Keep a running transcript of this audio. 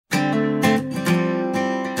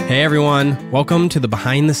Hey everyone, welcome to the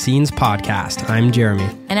Behind the Scenes podcast. I'm Jeremy.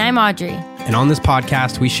 And I'm Audrey. And on this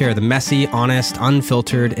podcast, we share the messy, honest,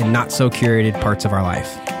 unfiltered, and not so curated parts of our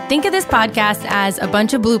life. Think of this podcast as a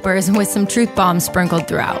bunch of bloopers with some truth bombs sprinkled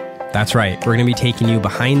throughout. That's right. We're going to be taking you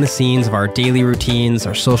behind the scenes of our daily routines,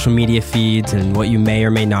 our social media feeds, and what you may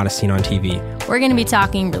or may not have seen on TV. We're going to be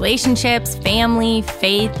talking relationships, family,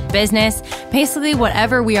 faith, business, basically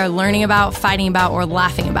whatever we are learning about, fighting about, or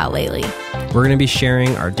laughing about lately. We're going to be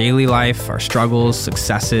sharing our daily life, our struggles,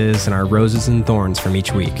 successes, and our roses and thorns from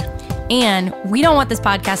each week. And we don't want this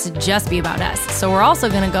podcast to just be about us, so we're also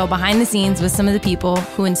going to go behind the scenes with some of the people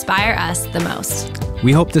who inspire us the most.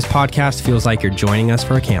 We hope this podcast feels like you're joining us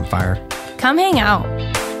for a campfire. Come hang out.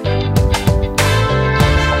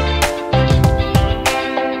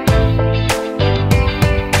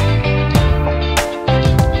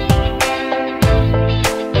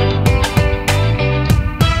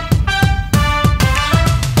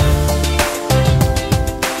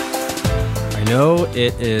 I know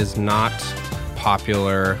it is not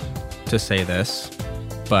popular to say this,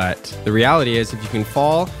 but the reality is if you can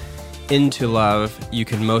fall into love, you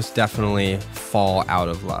can most definitely fall out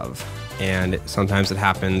of love. And sometimes it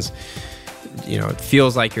happens, it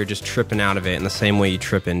feels like you're just tripping out of it in the same way you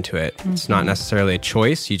trip into it. Mm-hmm. It's not necessarily a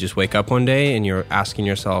choice. You just wake up one day and you're asking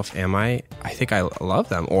yourself, I think I love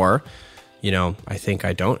them, or, I think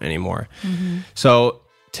I don't anymore. Mm-hmm. So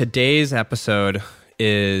today's episode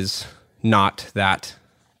is not that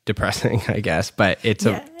depressing, I guess, but it's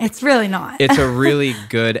really not. It's a really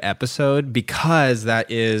good episode because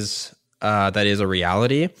that is a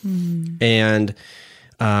reality. Mm. And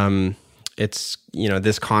it's,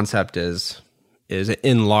 this concept is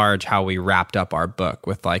in large how we wrapped up our book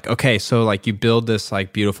with so you build this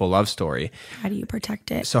beautiful love story. How do you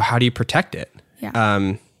protect it? So how do you protect it?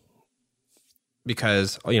 Yeah.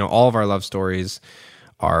 Because, all of our love stories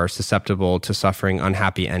are susceptible to suffering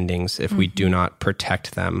unhappy endings if we do not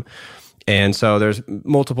protect them. And so there's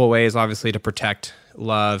multiple ways, obviously, to protect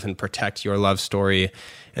love and protect your love story.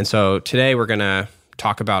 And so today we're going to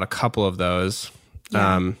talk about a couple of those.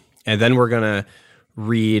 Yeah. And then we're going to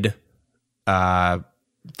read... we're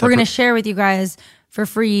going to share with you guys for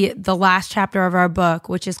free the last chapter of our book,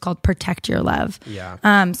 which is called Protect Your Love.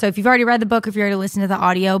 Yeah. So if you've already read the book, if you already listened to the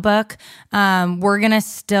audio book, we're going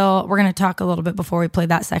to talk a little bit before we play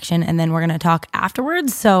that section, and then we're going to talk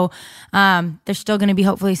afterwards. So there's still going to be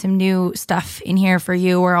hopefully some new stuff in here for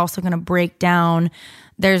you. We're also going to break down,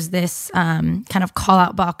 there's this kind of call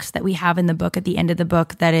out box that we have in the book at the end of the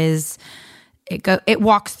book that is, it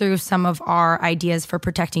walks through some of our ideas for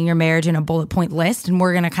protecting your marriage in a bullet point list, and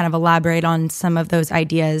we're going to kind of elaborate on some of those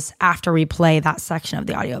ideas after we play that section of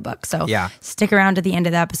the audiobook. So stick around to the end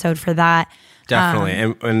of the episode for that.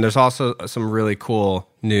 Definitely. And there's also some really cool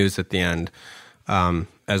news at the end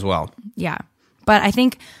as well. Yeah. But I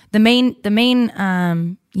think the main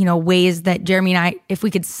ways that Jeremy and I, if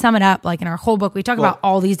we could sum it up, in our whole book, we talk about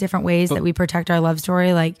all these different ways that we protect our love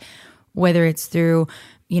story, whether it's through,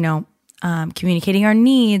 communicating our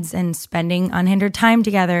needs and spending unhindered time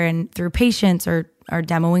together, and through patience or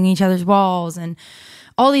demoing each other's walls, and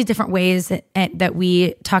all these different ways that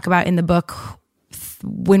we talk about in the book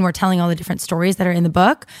when we're telling all the different stories that are in the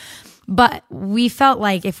book. But we felt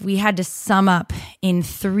like if we had to sum up in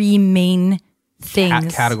three main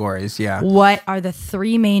things, categories, what are the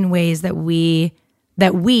three main ways that we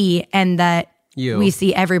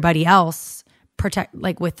see everybody else protect,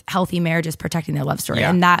 with healthy marriages protecting their love story,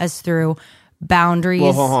 and that is through boundaries.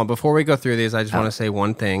 Well, hold on. Before we go through these, I just want to say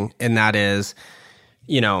one thing, and that is,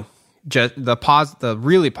 just the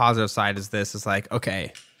really positive side is this is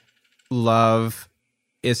love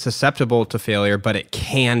is susceptible to failure, but it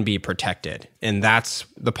can be protected, and that's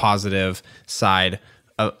the positive side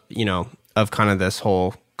of of kind of this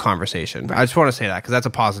whole conversation. Right. I just want to say that because that's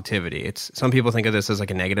a positivity. It's some people think of this as a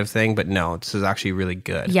negative thing, but no, this is actually really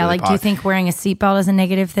good. Yeah, really do you think wearing a seatbelt is a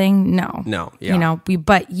negative thing? No. Yeah.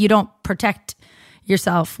 But you don't protect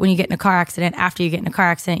yourself when you get in a car accident. After you get in a car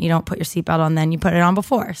accident, you don't put your seatbelt on, then you put it on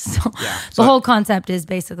before. So the whole concept is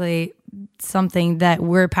basically something that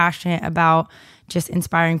we're passionate about, just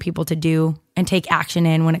inspiring people to do and take action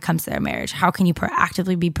in when it comes to their marriage. How can you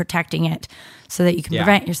proactively be protecting it so that you can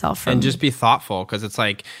prevent yourself from... And just be thoughtful, because it's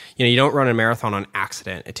you don't run a marathon on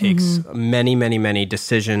accident. It takes many, many, many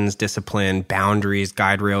decisions, discipline, boundaries,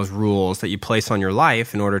 guide rails, rules that you place on your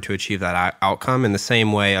life in order to achieve that outcome. In the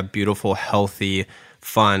same way, a beautiful, healthy,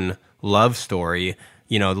 fun love story,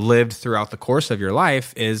 lived throughout the course of your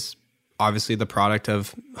life is obviously the product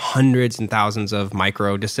of hundreds and thousands of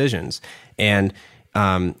micro decisions. And,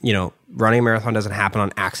 running a marathon doesn't happen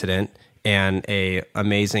on accident, and a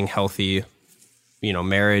amazing, healthy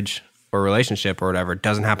marriage or relationship or whatever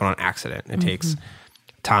doesn't happen on accident. It takes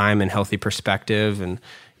time and healthy perspective and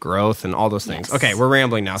growth and all those things. Yes. Okay, we're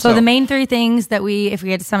rambling now. So the main three things that if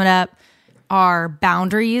we had to sum it up, are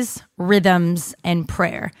boundaries, rhythms, and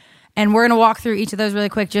prayer. And we're going to walk through each of those really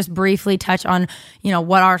quick, just briefly touch on,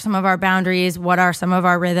 what are some of our boundaries, what are some of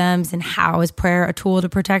our rhythms, and how is prayer a tool to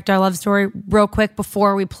protect our love story real quick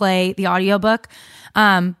before we play the audiobook.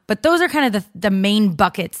 But those are kind of the main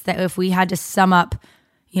buckets that if we had to sum up,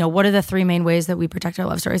 what are the three main ways that we protect our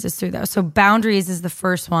love stories is through those. So boundaries is the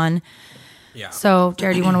first one. Yeah. So,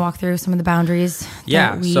 Jared, you want to walk through some of the boundaries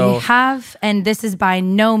that we have? And this is by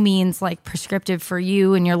no means like prescriptive for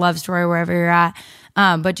you and your love story, wherever you're at.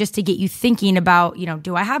 But just to get you thinking about,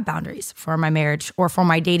 do I have boundaries for my marriage or for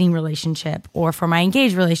my dating relationship or for my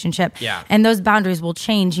engaged relationship? Yeah. And those boundaries will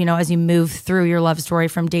change, as you move through your love story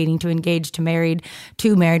from dating to engaged to married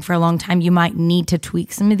for a long time. You might need to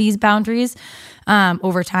tweak some of these boundaries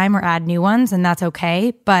over time or add new ones, and that's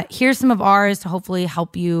okay. But here's some of ours to hopefully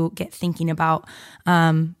help you get thinking about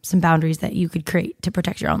some boundaries that you could create to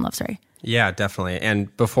protect your own love story. Yeah, definitely.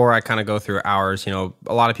 And before I kind of go through ours, a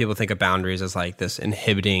lot of people think of boundaries as like this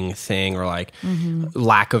inhibiting thing or like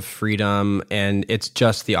lack of freedom. And it's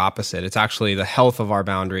just the opposite. It's actually the health of our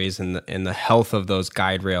boundaries and the health of those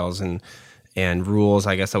guide rails and rules,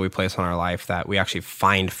 I guess, that we place on our life that we actually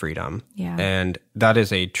find freedom. Yeah. And that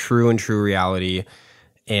is a true reality.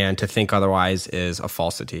 And to think otherwise is a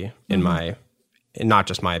falsity in not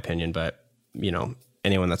just my opinion, but,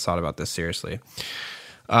 anyone that's thought about this seriously.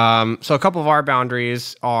 So a couple of our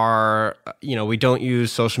boundaries are, we don't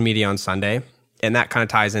use social media on Sunday, and that kind of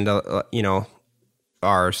ties into,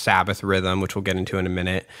 our Sabbath rhythm, which we'll get into in a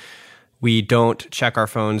minute. We don't check our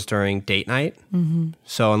phones during date night.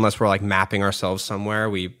 So unless we're like mapping ourselves somewhere,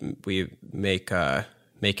 we make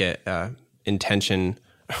it intention.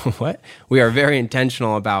 What? We are very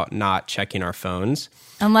intentional about not checking our phones.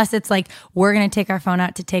 Unless it's like, we're going to take our phone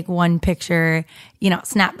out to take one picture,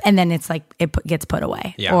 snap, and then it's like, gets put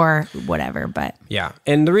away or whatever. But yeah.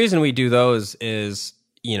 And the reason we do those is,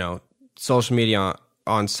 social media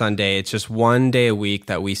on Sunday, it's just one day a week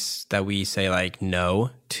that we say like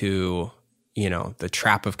no to, the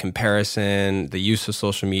trap of comparison, the use of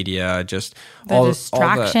social media, just the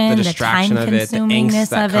distraction the distraction of it, the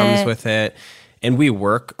angst that comes with it. And we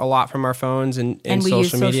work a lot from our phones and we social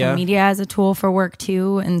use media. social media as a tool for work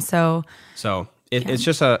too. And so it's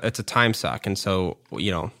just a time suck. And so,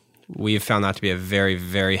 we've found that to be a very,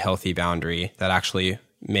 very healthy boundary that actually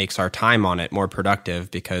makes our time on it more productive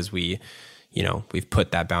because we've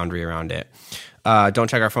put that boundary around it. Don't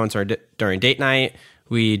check our phones during date night.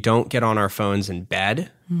 We don't get on our phones in bed.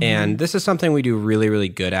 And this is something we do really, really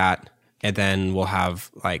good at. And then we'll have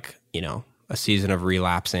like, a season of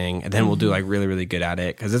relapsing, and then we'll do like really, really good at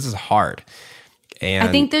it because this is hard. And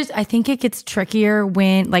I think it gets trickier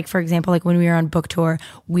when, like, for example, like when we were on book tour,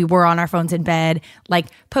 we were on our phones in bed, like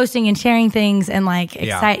posting and sharing things and like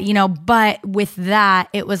but with that,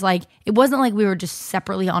 it was like, it wasn't like we were just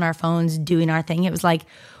separately on our phones doing our thing. It was like,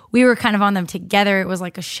 we were kind of on them together. It was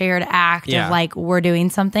like a shared act of like, we're doing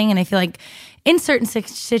something. And I feel like in certain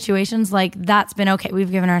situations, like that's been okay.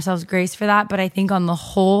 We've given ourselves grace for that. But I think on the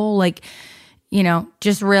whole, like,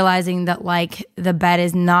 just realizing that like the bed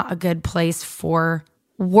is not a good place for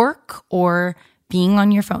work or being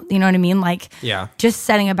on your phone. You know what I mean? Like, just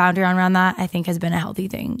setting a boundary around that, I think has been a healthy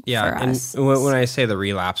thing for us. And when I say the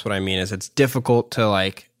relapse, what I mean is it's difficult to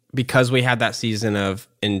like, because we had that season of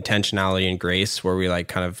intentionality and grace where we like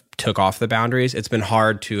kind of took off the boundaries, it's been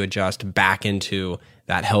hard to adjust back into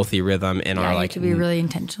that healthy rhythm in our like to be really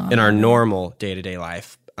intentional in our normal day-to-day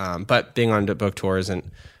life. But being on book tour isn't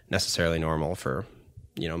necessarily normal for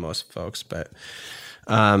most folks, but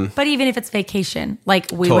even if it's vacation,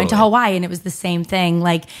 like we went to Hawaii and it was the same thing,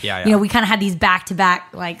 like we kind of had these back-to-back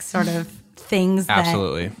like sort of things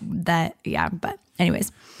absolutely but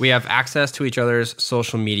anyways, we have access to each other's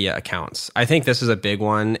social media accounts. I think this is a big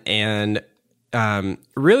one, and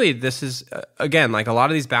really this is again, like a lot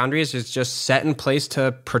of these boundaries is just set in place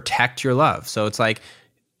to protect your love. So it's like,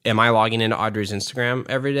 am I logging into Audrey's Instagram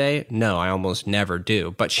every day? No, I almost never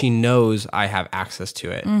do. But she knows I have access to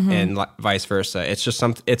it, and vice versa. It's just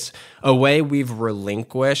it's a way we've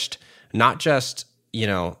relinquished not just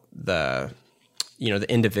the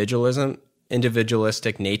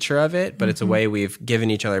individualistic nature of it, but it's a way we've given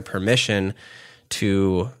each other permission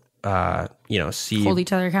to see hold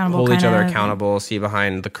each other accountable, see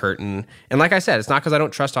behind the curtain. And like I said, it's not because I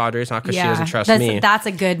don't trust Audrey. It's not because she doesn't trust me. That's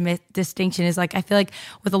a good distinction. Is like, I feel like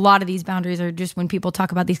with a lot of these boundaries, or just when people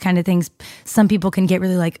talk about these kind of things, some people can get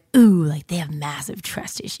really like, ooh, like they have massive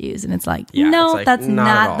trust issues. And it's like, that's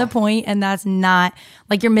not the point. And that's not,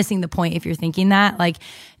 like, you're missing the point if you're thinking that. Like,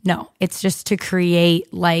 no, it's just to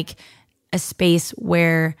create like a space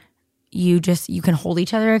where you can hold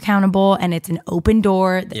each other accountable, and it's an open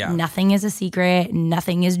door. Nothing is a secret.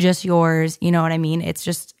 Nothing is just yours. You know what I mean? It's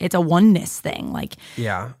a oneness thing. Like,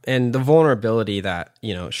 yeah. And the vulnerability that,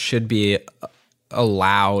 should be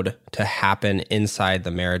allowed to happen inside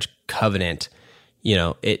the marriage covenant,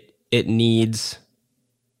 it needs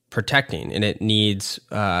protecting, and it needs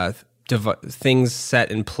things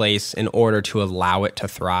set in place in order to allow it to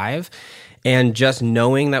thrive. And just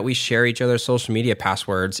knowing that we share each other's social media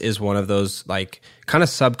passwords is one of those like kind of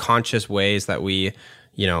subconscious ways that we've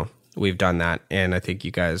done that. And I think you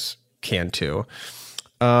guys can too.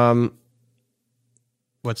 What's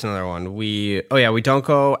another one? We don't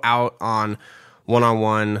go out on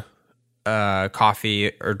one-on-one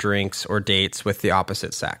coffee or drinks or dates with the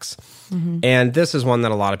opposite sex. Mm-hmm. And this is one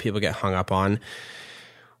that a lot of people get hung up on.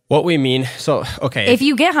 What we mean, so, okay. If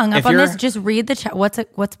you get hung up on this, just read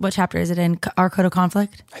what chapter is it in? Our Code of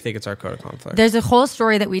Conflict? I think it's Our Code of Conflict. There's a whole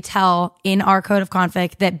story that we tell in Our Code of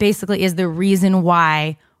Conflict that basically is the reason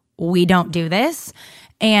why we don't do this.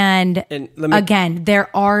 And again,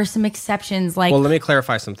 there are some exceptions. Like, well, let me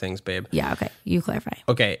clarify some things, babe. Yeah, okay. You clarify.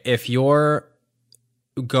 Okay, if you're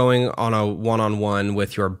going on a one-on-one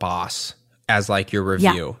with your boss as like your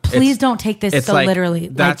review. Yeah, please don't take this so like, literally.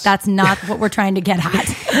 That's not what we're trying to get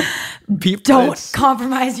at. Don't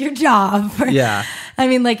compromise your job. Yeah. I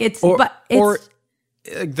mean, like or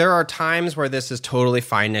there are times where this is totally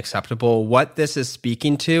fine and acceptable. What this is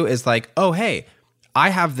speaking to is like, oh, hey, I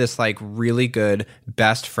have this like really good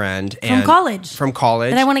best friend from college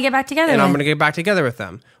that I want to get back together and with. I'm going to get back together with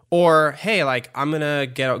them. Or, hey, like, I'm going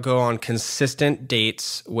to go on consistent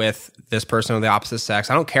dates with this person of the opposite sex.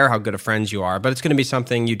 I don't care how good of friends you are, but it's going to be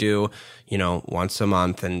something you do, once a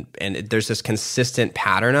month. And there's this consistent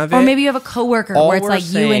pattern of it. Or maybe you have a coworker where it's like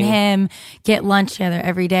you and him get lunch together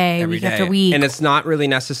every day, week after week. And it's not really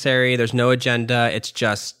necessary. There's no agenda. It's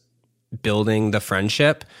just building the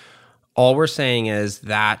friendship. All we're saying is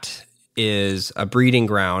that is a breeding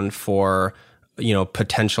ground for,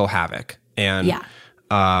 potential havoc. And yeah.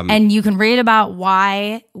 And you can read about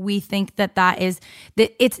why we think that is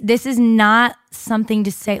this is not something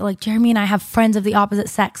to say like Jeremy and I have friends of the opposite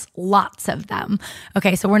sex, lots of them.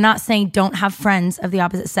 Okay, so we're not saying don't have friends of the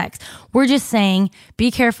opposite sex. We're just saying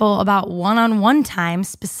be careful about one-on-one time,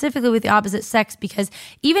 specifically with the opposite sex, because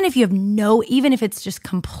even if it's just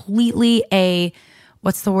completely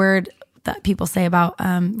what's the word that people say about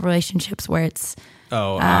relationships where it's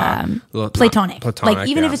platonic. Like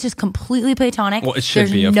even if it's just completely platonic, well, it should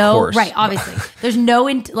be, of course. Right, obviously. There's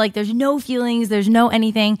no feelings, there's no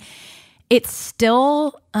anything. It's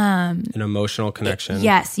still an emotional connection.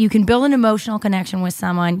 Yes, you can build an emotional connection with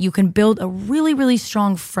someone. You can build a really, really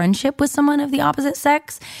strong friendship with someone of the opposite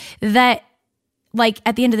sex that, like,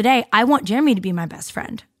 at the end of the day, I want Jeremy to be my best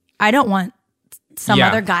friend. I don't want some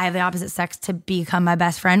other guy of the opposite sex to become my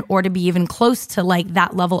best friend or to be even close to like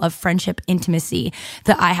that level of friendship intimacy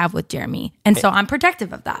that I have with Jeremy. And so I'm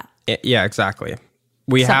protective of that. Yeah, exactly.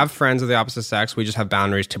 We have friends of the opposite sex. We just have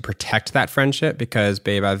boundaries to protect that friendship because,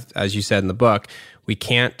 babe, as you said in the book, we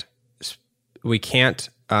can't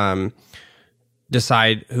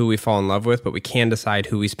decide who we fall in love with, but we can decide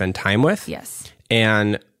who we spend time with. Yes.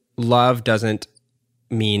 And love doesn't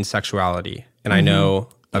mean sexuality. And I know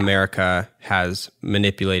America has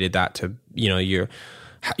manipulated that to, your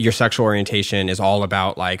sexual orientation is all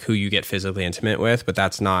about like who you get physically intimate with, but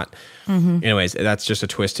that's not, anyways, that's just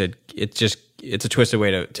it's a twisted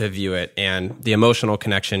way to view it. And the emotional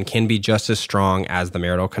connection can be just as strong as the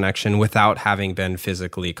marital connection without having been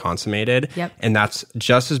physically consummated. Yep. And that's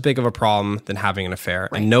just as big of a problem than having an affair.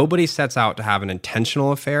 Right. And nobody sets out to have an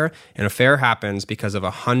intentional affair. An affair happens because of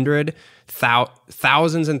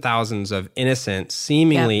thousands and thousands of innocent,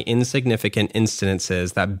 seemingly insignificant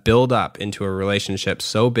incidences that build up into a relationship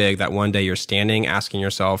so big that one day you're standing asking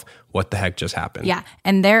yourself, what the heck just happened? Yeah.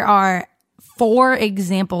 And there are 4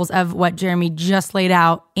 examples of what Jeremy just laid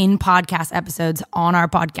out in podcast episodes on our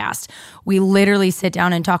podcast. We literally sit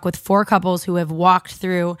down and talk with 4 couples who have walked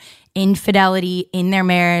through infidelity in their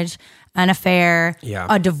marriage, an affair,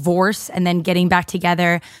 a divorce, and then getting back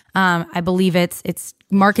together. I believe it's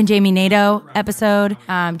Mark and Jamie Nadeau episode,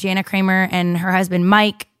 Jana Kramer and her husband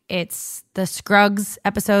Mike. It's the Scruggs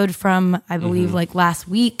episode from, I believe, like last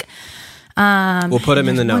week. We'll put them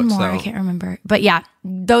in the One notes, more, though. I can't remember. But yeah,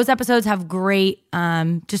 those episodes have great,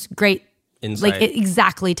 just great insight. Like it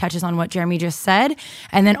exactly touches on what Jeremy just said.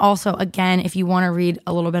 And then also, again, if you want to read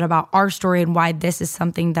a little bit about our story and why this is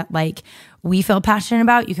something that like we feel passionate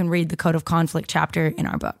about, you can read the Code of Conflict chapter in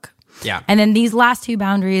our book. Yeah. And then these last two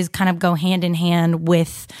boundaries kind of go hand in hand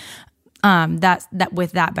with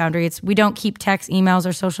that boundary. It's we don't keep text, emails,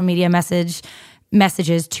 or social media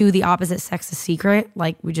messages to the opposite sex a secret.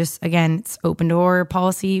 Like we just, again, it's open door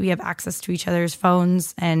policy. We have access to each other's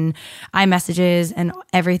phones and iMessages and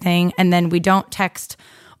everything. And then we don't text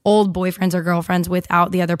old boyfriends or girlfriends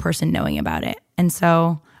without the other person knowing about it. And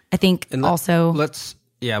so I think I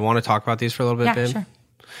want to talk about these for a little bit, yeah, babe. Sure.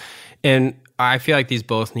 And I feel like these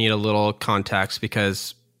both need a little context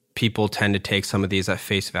because people tend to take some of these at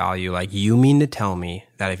face value. Like, you mean to tell me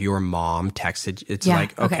that if your mom texted, it's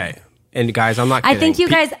like, okay. And guys, I'm not kidding. I think you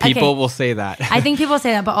guys... people will say that. I think people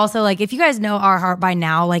say that, but also, like, if you guys know our heart by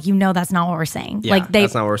now, like, you know that's not what we're saying. Yeah,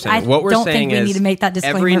 that's not what we're saying. What we're saying is... we need to make that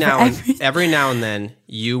disclaimer every now and then,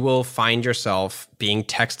 you will find yourself being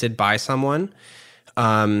texted by someone,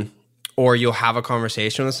 or you'll have a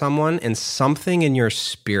conversation with someone, and something in your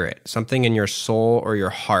spirit, something in your soul or your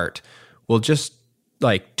heart will just,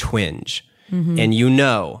 like, twinge. Mm-hmm. And you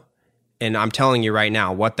know... And I'm telling you right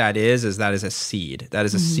now, what that is that is a seed. That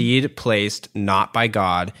is a seed placed not by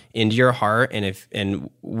God into your heart, and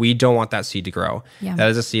we don't want that seed to grow. Yeah. That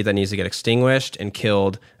is a seed that needs to get extinguished and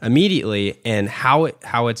killed immediately. And how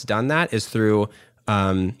it's done that is through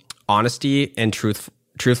honesty and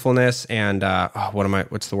truthfulness and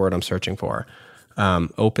what's the word I'm searching for?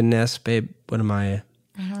 Openness, babe. What am I?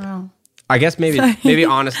 I don't know. I guess maybe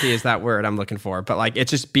honesty is that word I'm looking for, but like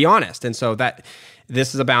it's just be honest. And so that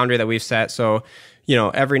this is a boundary that we've set. So, you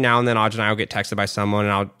know, every now and then Audrey and I will get texted by someone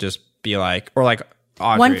and I'll just be like, or like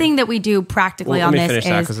Audrey. One thing that we do practically on this is... Let me finish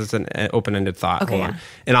that because it's an open-ended thought. Okay, yeah.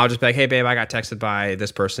 And I'll just be like, hey babe, I got texted by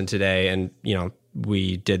this person today and, you know,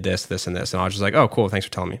 we did this, this, and this. And I'll just like, oh cool, thanks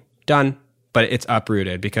for telling me. Done. But it's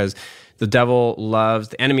uprooted because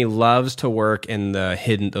the enemy loves to work in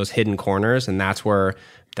those hidden corners. And that's where,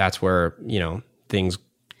 you know, things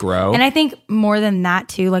grow. And I think more than that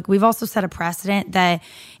too, like we've also set a precedent that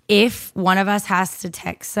if one of us has to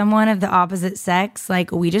text someone of the opposite sex,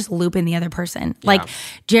 like we just loop in the other person. Yeah. Like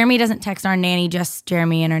Jeremy doesn't text our nanny, just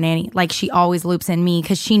Jeremy and our nanny. Like she always loops in me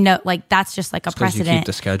because she know like that's just like a precedent. You keep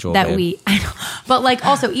the schedule, that babe. I know. But like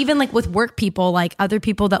also even like with work people, like other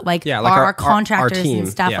people that like are our contractors our team, and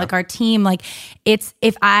stuff, like our team, like it's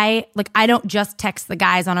if I don't just text the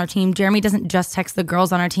guys on our team. Jeremy doesn't just text the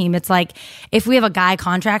girls on our team. It's like if we have a guy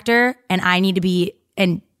contractor and I need to be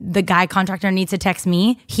and the guy contractor needs to text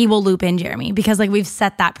me, he will loop in Jeremy because like we've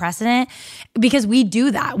set that precedent because we do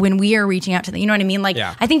that when we are reaching out to them. You know what I mean? Like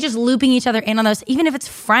I think just looping each other in on those, even if it's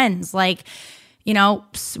friends, like, you know,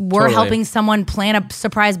 we're helping someone plan a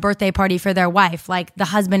surprise birthday party for their wife. Like the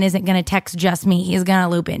husband isn't going to text just me. He's going to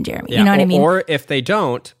loop in Jeremy. Yeah. You know what I mean? Or if they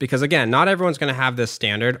don't, because again, not everyone's going to have this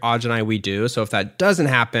standard. Audrey and I, we do. So if that doesn't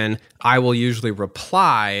happen, I will usually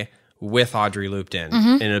reply with Audrey looped in,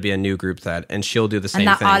 and it'll be a new group thread, and she'll do the same thing.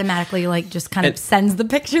 And that automatically, like, just kind of sends the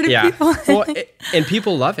picture to people. Well, and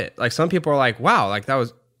people love it. Like, some people are like, wow, like, that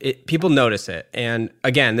was... people notice it. And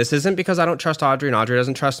again, this isn't because I don't trust Audrey and Audrey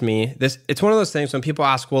doesn't trust me. It's one of those things when people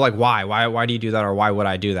ask, well, like, why? Why do you do that? Or why would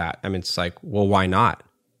I do that? I mean, it's like, well, why not?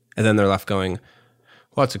 And then they're left going,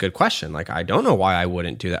 well, it's a good question. Like, I don't know why I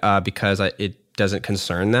wouldn't do that. Because it doesn't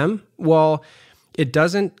concern them. Well, it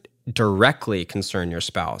doesn't directly concern your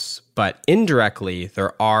spouse, but indirectly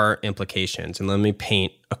there are implications. And let me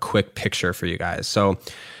paint a quick picture for you guys. So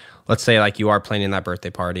let's say like you are planning that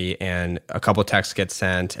birthday party and a couple texts get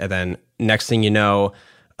sent, and then next thing you know,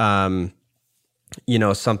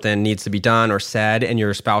 something needs to be done or said, and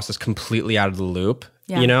your spouse is completely out of the loop.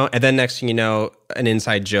 You know, and then next thing you know, an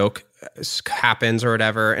inside joke happens or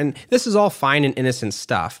whatever. And this is all fine and innocent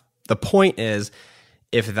stuff. The point is,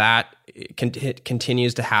 if that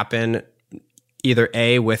continues to happen, either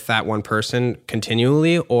A, with that one person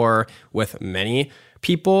continually or with many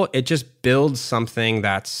people, it just builds something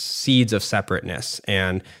that's seeds of separateness.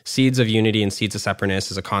 And seeds of unity and seeds of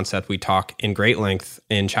separateness is a concept we talk in great length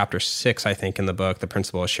in chapter 6, I think, in the book, The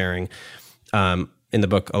Principle of Sharing. In the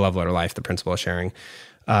book, A Love Letter Life, The Principle of Sharing.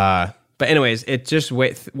 But anyways, it just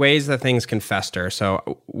ways that things can fester.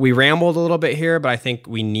 So we rambled a little bit here, but I think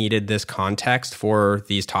we needed this context for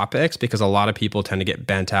these topics because a lot of people tend to get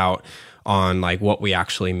bent out on like what we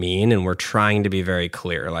actually mean. And we're trying to be very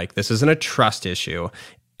clear. Like, this isn't a trust issue.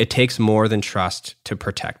 It takes more than trust to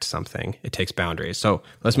protect something. It takes boundaries. So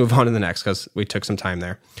let's move on to the next because we took some time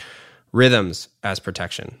there. Rhythms as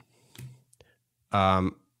protection.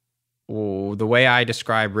 the way I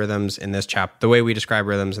describe rhythms in this chapter, the way we describe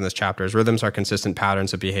rhythms in this chapter is rhythms are consistent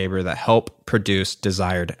patterns of behavior that help produce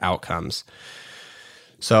desired outcomes.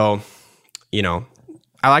 So,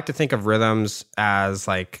 I like to think of rhythms as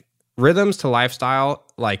like rhythms to lifestyle,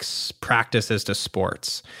 like practices to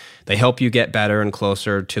sports. They help you get better and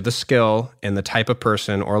closer to the skill and the type of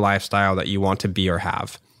person or lifestyle that you want to be or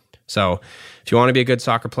have. So if you want to be a good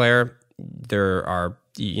soccer player,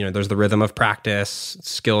 there's the rhythm of practice,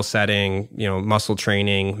 skill setting, muscle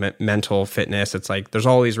training, mental fitness. It's like there's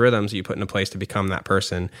all these rhythms that you put into place to become that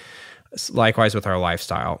person. Likewise with our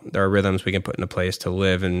lifestyle, there are rhythms we can put into place to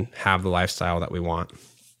live and have the lifestyle that we want.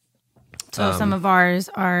 So some of ours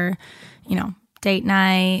are, date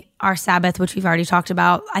night, our Sabbath, which we've already talked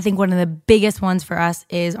about. I think one of the biggest ones for us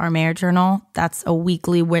is our marriage journal. That's a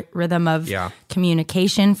weekly rhythm of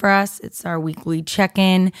communication for us. It's our weekly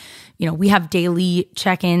check-in. We have daily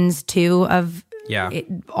check-ins too of it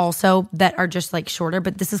also that are just like shorter,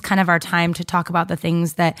 but this is kind of our time to talk about the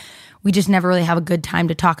things that we just never really have a good time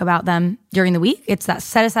to talk about them during the week. It's that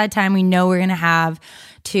set aside time we know we're going to have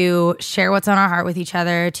to share what's on our heart with each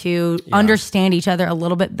other, to understand each other a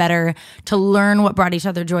little bit better, to learn what brought each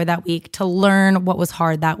other joy that week, to learn what was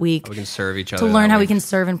hard that week. We can serve each other. To learn how we can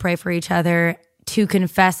serve and pray for each other, to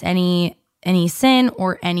confess any sin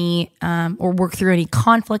or any or work through any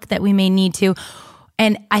conflict that we may need to.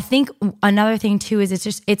 And I think another thing too is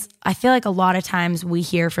I feel like a lot of times we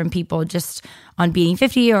hear from people just on Beating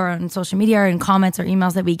 50 or on social media or in comments or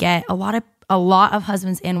emails that we get, a lot of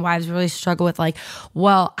husbands and wives really struggle with like,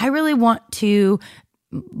 well, I really want to,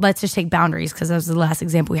 let's just take boundaries because that was the last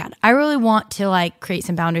example we had. I really want to like create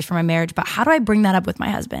some boundaries for my marriage, but how do I bring that up with my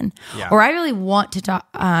husband? Yeah. Or I really want to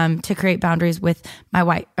talk, to create boundaries with my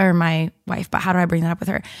wife, but how do I bring that up with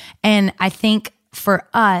her? And I think for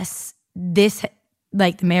us,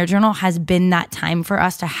 like the marriage journal has been that time for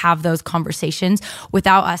us to have those conversations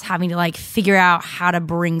without us having to like figure out how to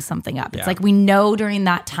bring something up. It's like we know during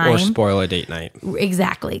that time. Or spoil a date night.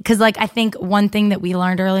 Exactly. Because like I think one thing that we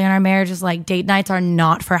learned early in our marriage is like date nights are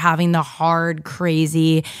not for having the hard,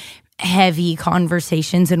 crazy, heavy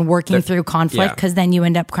conversations and working through conflict because then you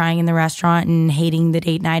end up crying in the restaurant and hating the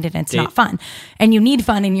date night and it's not fun. And you need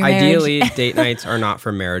fun in your Ideally, marriage. date nights are not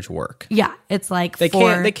for marriage work. Yeah, it's like they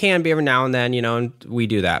can be every now and then, and we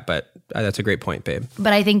do that, but that's a great point, babe.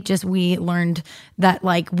 But I think just we learned that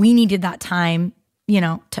like we needed that time, we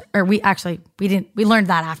learned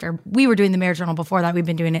that after we were doing the marriage journal. Before that, we've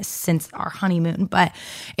been doing it since our honeymoon, but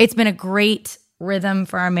it's been a great rhythm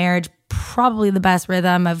for our marriage, probably the best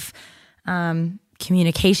rhythm of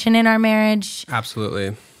communication in our marriage.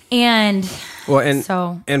 Absolutely. And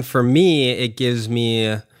for me, it gives me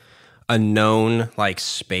a known like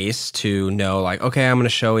space to know like, okay, I'm going to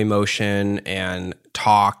show emotion and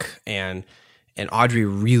talk and Audrey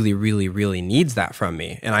really, really, really needs that from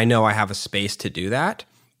me. And I know I have a space to do that.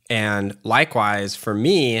 And likewise for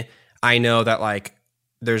me, I know that like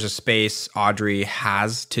there's a space Audrey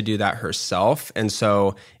has to do that herself. And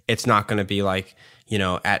so it's not going to be like,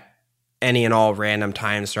 at any and all random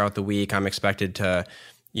times throughout the week, I'm expected to,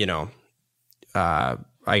 I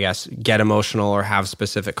guess, get emotional or have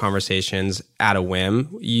specific conversations at a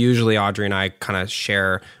whim. Usually Audrey and I kind of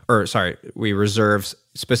we reserve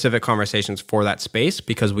specific conversations for that space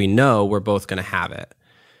because we know we're both going to have it.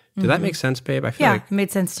 Did that make sense, babe? I feel like it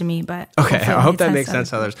made sense to me, but okay. I hope that makes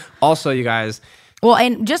sense to others. Also, you guys. Well,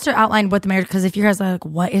 and just to outline what the marriage, because if you guys are like,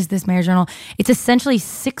 what is this marriage journal? It's essentially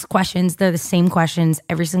 6 questions. They're the same questions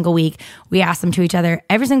every single week. We ask them to each other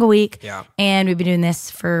every single week. Yeah. And we've been doing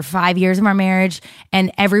this for 5 years of our marriage.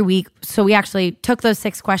 And every week, so we actually took those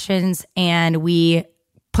 6 questions and we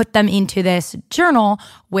put them into this journal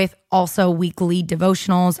with also weekly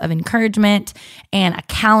devotionals of encouragement and a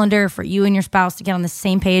calendar for you and your spouse to get on the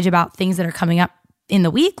same page about things that are coming up in the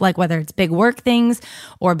week, like whether it's big work things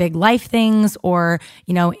or big life things or,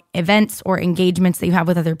 events or engagements that you have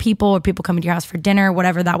with other people or people coming to your house for dinner,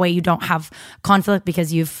 whatever. That way you don't have conflict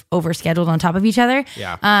because you've overscheduled on top of each other.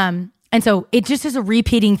 Yeah. And so it just is a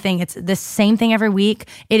repeating thing. It's the same thing every week.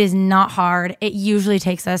 It is not hard. It usually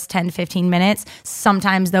takes us 10, 15 minutes.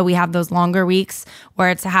 Sometimes though we have those longer weeks where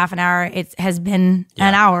it's a half an hour. It has been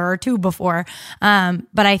an hour or 2 before.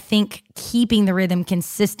 But I think keeping the rhythm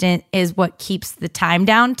consistent is what keeps the time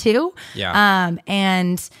down too. Yeah.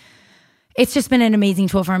 And it's just been an amazing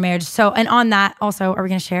tool for our marriage. So, and on that also, are we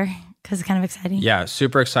going to share? Because it's kind of exciting. Yeah,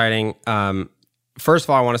 super exciting. First of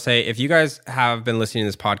all, I want to say, if you guys have been listening to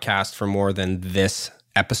this podcast for more than this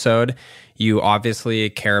episode, you obviously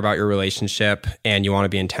care about your relationship and you want to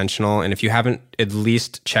be intentional. And if you haven't at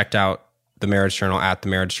least checked out the Marriage Journal at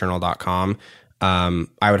themarriagejournal.com,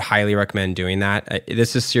 I would highly recommend doing that.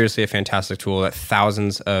 This is seriously a fantastic tool that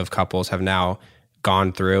thousands of couples have now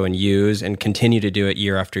gone through and use and continue to do it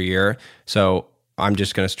year after year. So I'm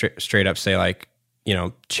just going to straight up say, like,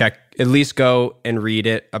 check, at least go and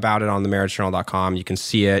read about it on themarriagejournal.com. You can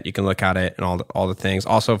see it, you can look at it and all the things.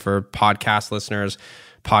 Also for podcast listeners,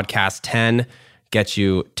 podcast 10 gets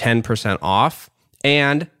you 10% off.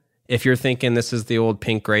 And if you're thinking this is the old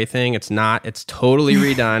pink gray thing, it's not. It's totally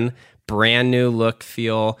redone, brand new look,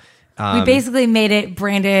 feel. We basically made it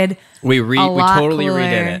branded. We totally cooler.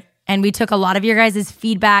 redid it. And we took a lot of your guys'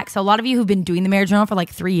 feedback. So a lot of you who've been doing the Marriage Journal for like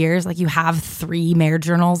 3 years, like you have 3 marriage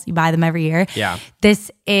journals, you buy them every year. Yeah.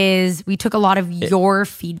 We took a lot of your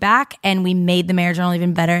feedback and we made the Marriage Journal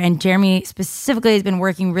even better. And Jeremy specifically has been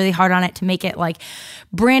working really hard on it to make it like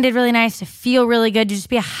branded really nice, to feel really good, to just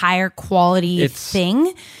be a higher quality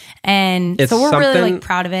thing. And so we're really like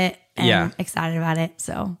proud of it. And excited about it.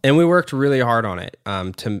 And we worked really hard on it.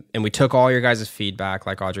 And we took all your guys' feedback,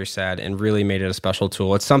 like Audrey said, and really made it a special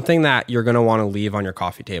tool. It's something that you're going to want to leave on your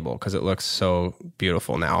coffee table because it looks so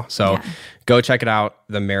beautiful now. So go check it out,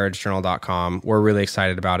 themarriagejournal.com. We're really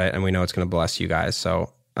excited about it, and we know it's going to bless you guys.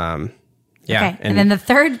 So, Okay. And then the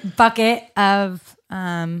third bucket of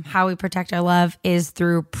how we protect our love is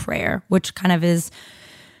through prayer, which kind of is,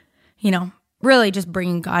 really just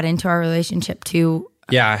bringing God into our relationship to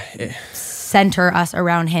center us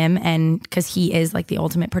around him, and because he is like the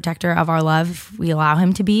ultimate protector of our love, if we allow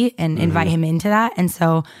him to be and invite him into that. And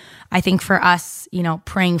so I think for us,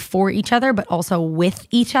 praying for each other, but also with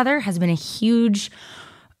each other has been a huge,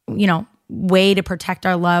 way to protect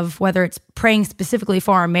our love, whether it's praying specifically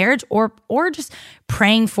for our marriage or just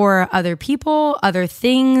praying for other people, other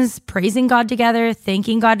things, praising God together,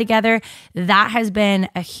 thanking God together. That has been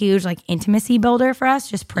a huge like intimacy builder for us,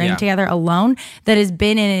 just praying together alone. That has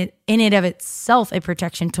been in it of itself a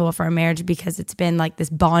protection tool for our marriage, because it's been like this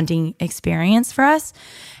bonding experience for us.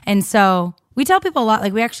 And so we tell people a lot,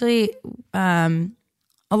 like we actually, a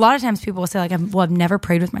lot of times people will say like, I've never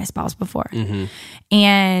prayed with my spouse before.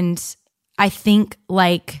 And I think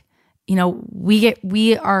like,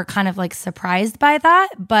 we are kind of like surprised by that,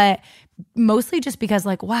 but mostly just because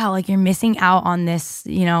like, wow, like you're missing out on this,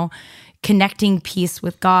 connecting piece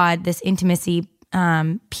with God, this intimacy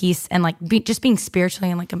piece, and like just being spiritually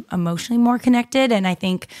and like emotionally more connected. And I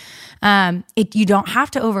think you don't have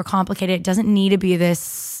to overcomplicate it. It doesn't need to be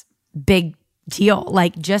this big deal.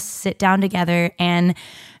 Like just sit down together and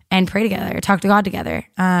pray together, talk to God together.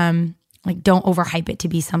 Like don't overhype it to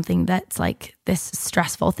be something that's like this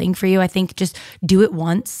stressful thing for you. I think just do it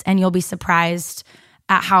once and you'll be surprised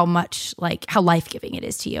at how much like how life-giving it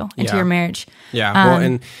is to you and to your marriage.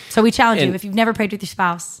 Yeah. So we challenge you, if you've never prayed with your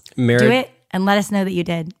spouse, do it and let us know that you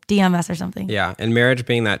did. DM us or something. Yeah. And marriage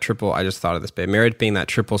being that I just thought of this, babe. Marriage being that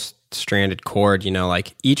triple stranded cord,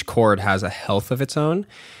 like each cord has a health of its own.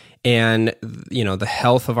 And, the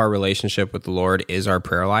health of our relationship with the Lord is our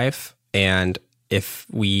prayer life. And if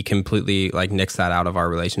we completely like nix that out of our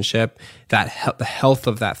relationship, the health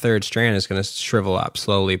of that third strand is going to shrivel up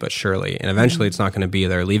slowly but surely. And eventually it's not going to be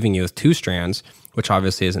there, leaving you with 2 strands, which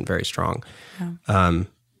obviously isn't very strong. Yeah.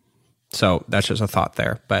 So that's just a thought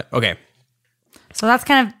there. But okay. So that's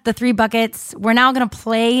kind of the 3 buckets. We're now going to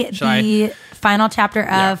play final chapter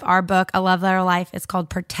of our book, A Love Letter Life. It's called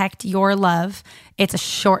Protect Your Love. It's a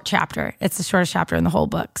short chapter. It's the shortest chapter in the whole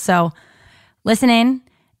book. So listen in.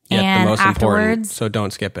 And the most afterwards, important, so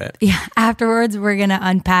don't skip it. Yeah, afterwards, we're going to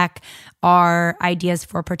unpack our ideas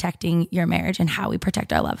for protecting your marriage and how we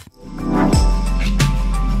protect our love.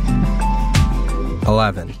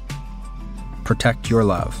 11. Protect your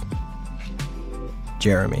love.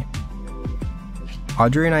 Jeremy.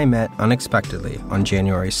 Audrey and I met unexpectedly on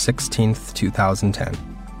January 16th, 2010.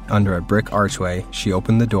 Under a brick archway, she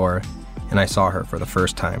opened the door, and I saw her for the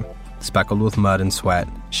first time, speckled with mud and sweat,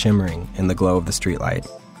 shimmering in the glow of the streetlight.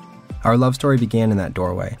 Our love story began in that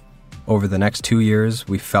doorway. Over the next 2 years,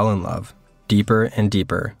 we fell in love, deeper and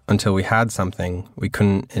deeper, until we had something we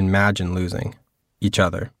couldn't imagine losing, each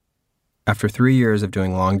other. After 3 years of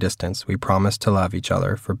doing long distance, we promised to love each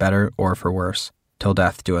other for better or for worse, till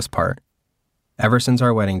death do us part. Ever since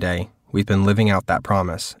our wedding day, we've been living out that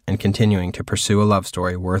promise and continuing to pursue a love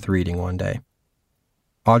story worth reading one day.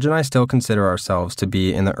 Audrey and I still consider ourselves to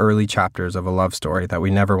be in the early chapters of a love story that we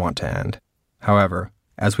never want to end. However,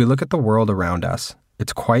 as we look at the world around us,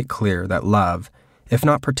 it's quite clear that love, if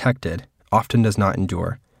not protected, often does not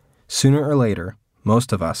endure. Sooner or later,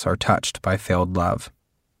 most of us are touched by failed love.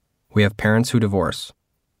 We have parents who divorce,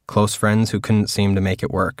 close friends who couldn't seem to make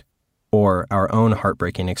it work, or our own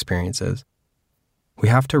heartbreaking experiences. We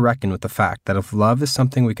have to reckon with the fact that if love is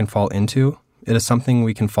something we can fall into, it is something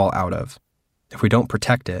we can fall out of. If we don't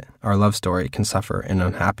protect it, our love story can suffer an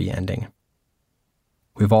unhappy ending.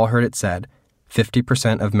 We've all heard it said,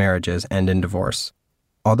 50% of marriages end in divorce.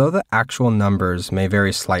 Although the actual numbers may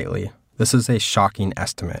vary slightly, this is a shocking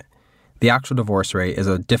estimate. The actual divorce rate is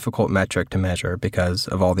a difficult metric to measure because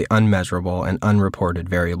of all the unmeasurable and unreported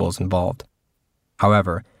variables involved.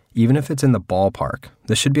 However, even if it's in the ballpark,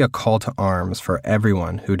 this should be a call to arms for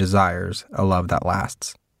everyone who desires a love that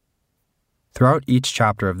lasts. Throughout each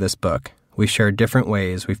chapter of this book, we share different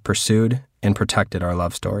ways we've pursued and protected our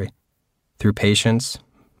love story. Through patience,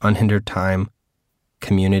 unhindered time,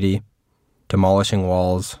 community, demolishing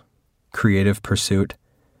walls, creative pursuit,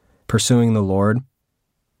 pursuing the Lord,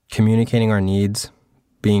 communicating our needs,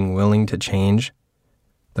 being willing to change,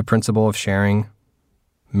 the principle of sharing,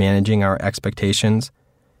 managing our expectations,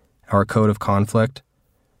 our code of conflict,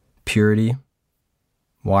 purity,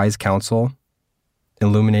 wise counsel,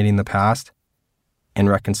 illuminating the past, and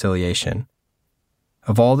reconciliation.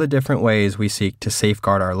 Of all the different ways we seek to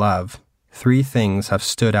safeguard our love, 3 things have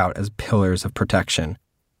stood out as pillars of protection: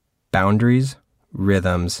 boundaries,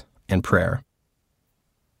 rhythms, and prayer.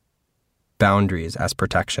 Boundaries as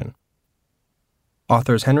protection.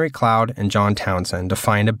 Authors Henry Cloud and John Townsend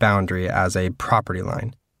defined a boundary as a property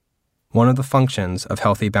line. One of the functions of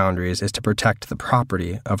healthy boundaries is to protect the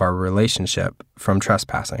property of our relationship from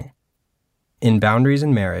trespassing. In Boundaries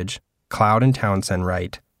in Marriage, Cloud and Townsend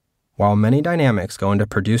write, "While many dynamics go into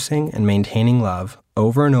producing and maintaining love,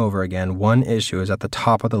 over and over again one issue is at the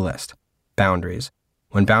top of the list: boundaries.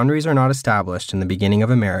 When boundaries are not established in the beginning of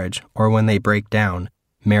a marriage, or when they break down,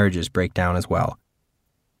 marriages break down as well.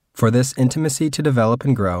 For this intimacy to develop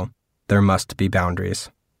and grow, there must be boundaries."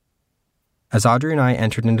 As Audrey and I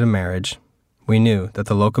entered into marriage, we knew that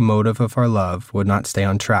the locomotive of our love would not stay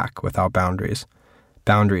on track without boundaries.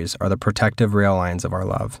 Boundaries are the protective rail lines of our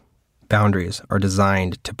love. Boundaries are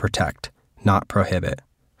designed to protect, not prohibit.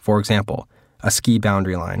 For example, a ski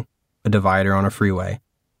boundary line, a divider on a freeway,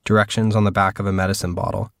 directions on the back of a medicine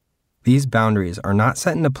bottle. These boundaries are not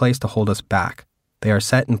set into place to hold us back. They are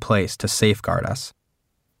set in place to safeguard us.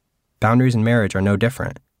 Boundaries in marriage are no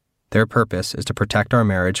different. Their purpose is to protect our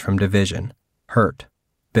marriage from division, hurt,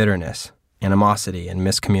 bitterness, animosity, and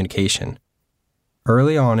miscommunication.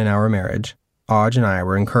 Early on in our marriage, Audrey and I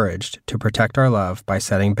were encouraged to protect our love by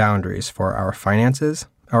setting boundaries for our finances,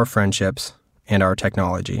 our friendships, and our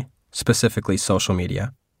technology, specifically social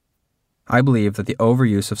media. I believe that the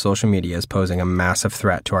overuse of social media is posing a massive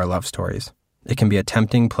threat to our love stories. It can be a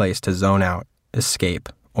tempting place to zone out, escape,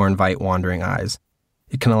 or invite wandering eyes.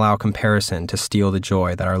 It can allow comparison to steal the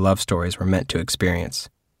joy that our love stories were meant to experience.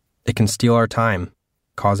 It can steal our time,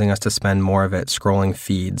 causing us to spend more of it scrolling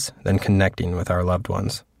feeds than connecting with our loved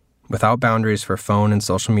ones. Without boundaries for phone and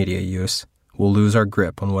social media use, we'll lose our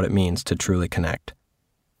grip on what it means to truly connect.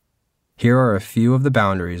 Here are a few of the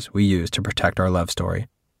boundaries we use to protect our love story.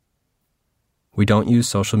 We don't use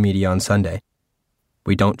social media on Sunday.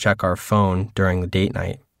 We don't check our phone during the date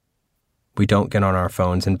night. We don't get on our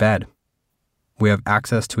phones in bed. We have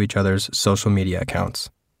access to each other's social media accounts.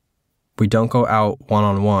 We don't go out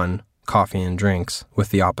one-on-one, coffee and drinks,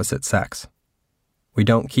 with the opposite sex. We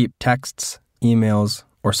don't keep texts, emails,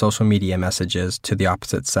 or social media messages to the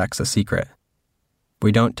opposite sex a secret.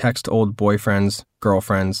 We don't text old boyfriends,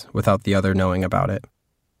 girlfriends, without the other knowing about it.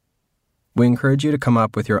 We encourage you to come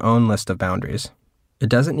up with your own list of boundaries. It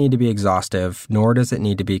doesn't need to be exhaustive, nor does it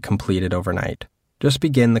need to be completed overnight. Just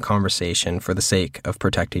begin the conversation for the sake of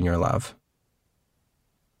protecting your love.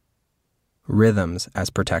 Rhythms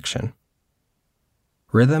as protection.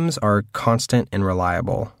 Rhythms are constant and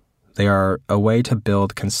reliable. They are a way to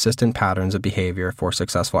build consistent patterns of behavior for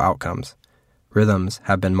successful outcomes. Rhythms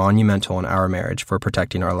have been monumental in our marriage for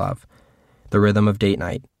protecting our love. The rhythm of date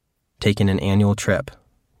night, taking an annual trip,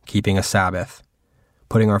 keeping a Sabbath,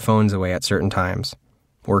 putting our phones away at certain times,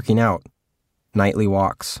 working out, nightly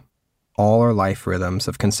walks, all are life rhythms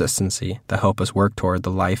of consistency that help us work toward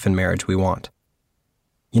the life and marriage we want.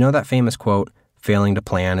 You know that famous quote, "Failing to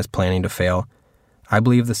plan is planning to fail"? I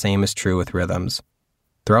believe the same is true with rhythms.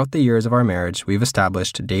 Throughout the years of our marriage, we've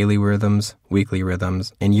established daily rhythms, weekly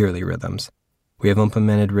rhythms, and yearly rhythms. We have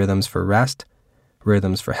implemented rhythms for rest,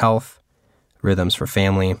 rhythms for health, rhythms for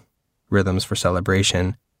family, rhythms for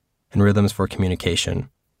celebration, and rhythms for communication.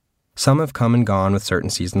 Some have come and gone with certain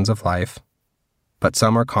seasons of life, but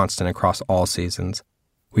some are constant across all seasons.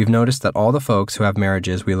 We've noticed that all the folks who have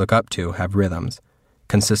marriages we look up to have rhythms,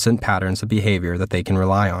 consistent patterns of behavior that they can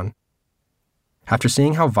rely on. After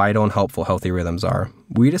seeing how vital and helpful healthy rhythms are,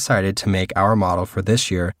 we decided to make our model for this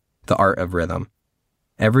year the art of rhythm.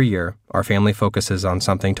 Every year, our family focuses on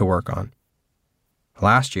something to work on.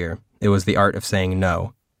 Last year, it was the art of saying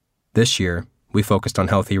no. This year, we focused on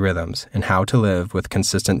healthy rhythms and how to live with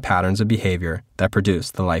consistent patterns of behavior that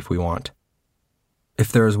produce the life we want.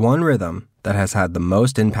 If there is one rhythm that has had the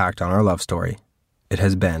most impact on our love story, it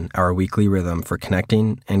has been our weekly rhythm for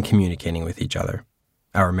connecting and communicating with each other,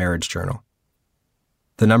 our marriage journal.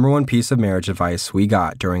 The number one piece of marriage advice we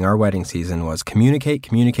got during our wedding season was communicate,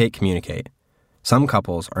 communicate, communicate. Some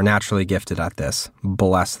couples are naturally gifted at this,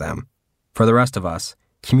 bless them. For the rest of us,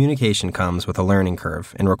 communication comes with a learning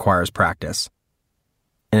curve and requires practice.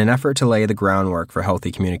 In an effort to lay the groundwork for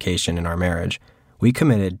healthy communication in our marriage, we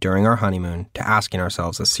committed during our honeymoon to asking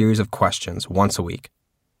ourselves a series of questions once a week.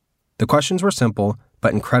 The questions were simple,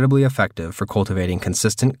 but incredibly effective for cultivating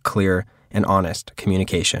consistent, clear, and honest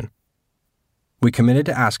communication. We committed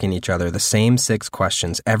to asking each other the same 6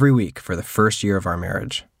 questions every week for the first year of our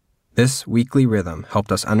marriage. This weekly rhythm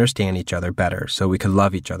helped us understand each other better so we could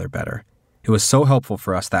love each other better. It was so helpful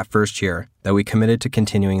for us that first year that we committed to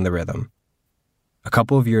continuing the rhythm. A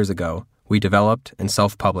couple of years ago, we developed and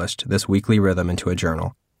self-published this weekly rhythm into a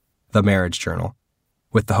journal, the Marriage Journal,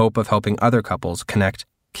 with the hope of helping other couples connect,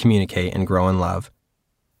 communicate, and grow in love.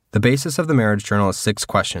 The basis of the Marriage Journal is 6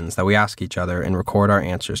 questions that we ask each other and record our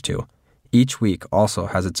answers to. Each week also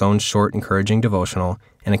has its own short, encouraging devotional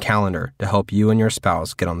and a calendar to help you and your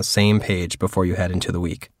spouse get on the same page before you head into the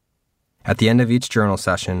week. At the end of each journal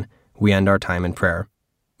session, we end our time in prayer,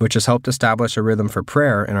 which has helped establish a rhythm for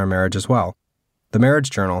prayer in our marriage as well. The Marriage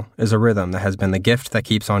Journal is a rhythm that has been the gift that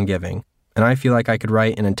keeps on giving, and I feel like I could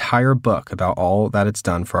write an entire book about all that it's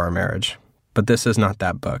done for our marriage. But this is not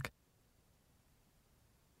that book.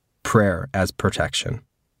 Prayer as protection.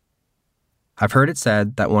 I've heard it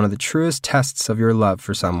said that one of the truest tests of your love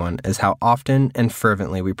for someone is how often and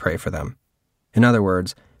fervently we pray for them. In other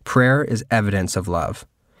words, prayer is evidence of love.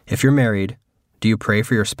 If you're married, do you pray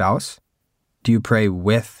for your spouse? Do you pray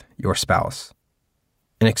with your spouse?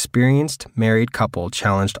 An experienced married couple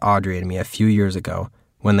challenged Audrey and me a few years ago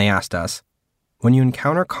when they asked us, when you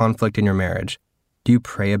encounter conflict in your marriage, do you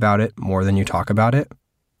pray about it more than you talk about it?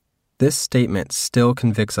 This statement still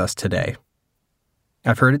convicts us today.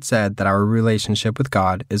 I've heard it said that our relationship with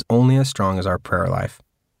God is only as strong as our prayer life.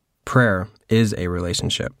 Prayer is a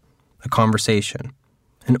relationship, a conversation,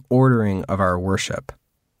 an ordering of our worship.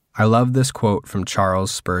 I love this quote from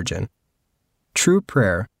Charles Spurgeon. True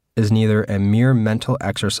prayer is neither a mere mental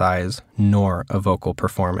exercise nor a vocal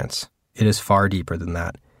performance. It is far deeper than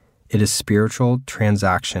that. It is spiritual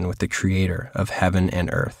transaction with the Creator of heaven and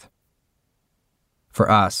earth. For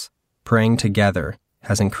us, praying together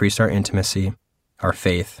has increased our intimacy, our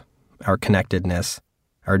faith, our connectedness,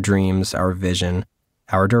 our dreams, our vision,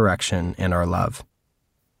 our direction, and our love.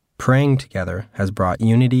 Praying together has brought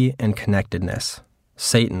unity and connectedness.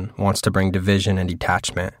 Satan wants to bring division and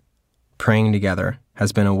detachment. Praying together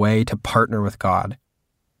has been a way to partner with God.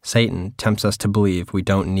 Satan tempts us to believe we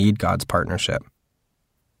don't need God's partnership.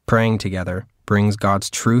 Praying together brings God's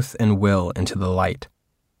truth and will into the light.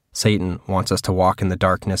 Satan wants us to walk in the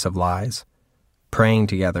darkness of lies. Praying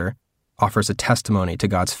together offers a testimony to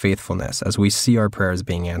God's faithfulness as we see our prayers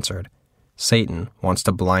being answered. Satan wants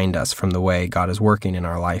to blind us from the way God is working in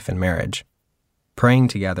our life and marriage. Praying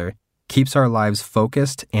together keeps our lives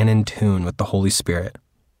focused and in tune with the Holy Spirit.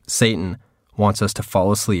 Satan wants us to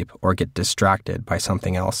fall asleep or get distracted by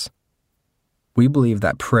something else. We believe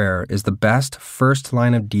that prayer is the best first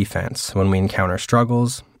line of defense when we encounter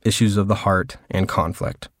struggles, issues of the heart, and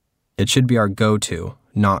conflict. It should be our go-to,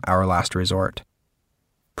 not our last resort.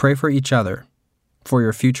 Pray for each other, for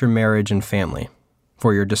your future marriage and family,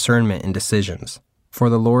 for your discernment and decisions, for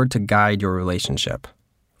the Lord to guide your relationship,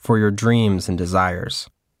 for your dreams and desires,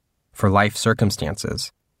 for life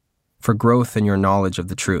circumstances, for growth in your knowledge of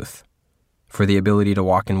the truth, for the ability to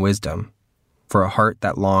walk in wisdom, for a heart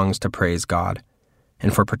that longs to praise God,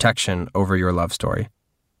 and for protection over your love story.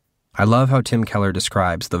 I love how Tim Keller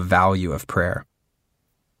describes the value of prayer.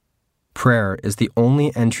 Prayer is the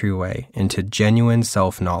only entryway into genuine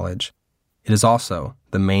self-knowledge. It is also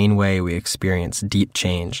the main way we experience deep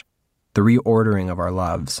change, the reordering of our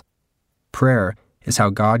loves. Prayer is how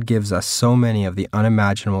God gives us so many of the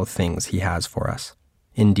unimaginable things He has for us.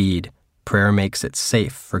 Indeed, prayer makes it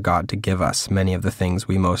safe for God to give us many of the things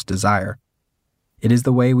we most desire. It is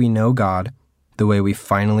the way we know God, the way we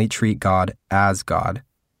finally treat God as God.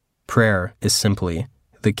 Prayer is simply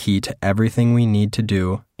the key to everything we need to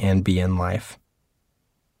do and be in life.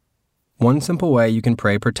 One simple way you can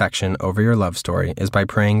pray protection over your love story is by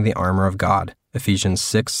praying the armor of God, Ephesians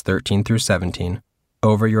 6:13-17,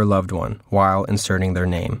 over your loved one while inserting their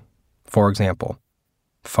name. For example,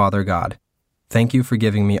 Father God, thank you for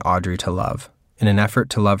giving me Audrey to love. In an effort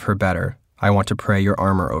to love her better, I want to pray your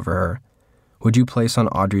armor over her. Would you place on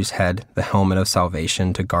Audrey's head the helmet of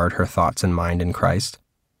salvation to guard her thoughts and mind in Christ?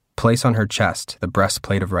 Place on her chest the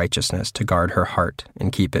breastplate of righteousness to guard her heart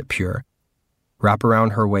and keep it pure. Wrap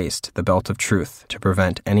around her waist the belt of truth to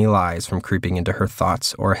prevent any lies from creeping into her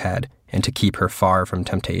thoughts or head and to keep her far from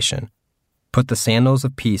temptation. Put the sandals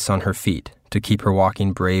of peace on her feet to keep her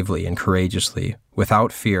walking bravely and courageously,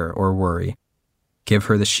 without fear or worry. Give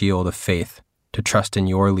her the shield of faith to trust in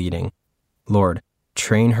your leading. Lord,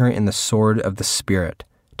 train her in the sword of the Spirit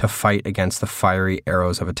to fight against the fiery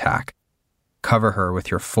arrows of attack. Cover her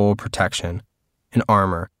with your full protection and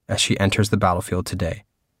armor as she enters the battlefield today.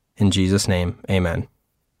 In Jesus' name, amen.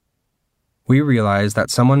 We realize that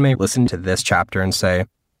someone may listen to this chapter and say,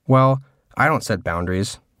 well, I don't set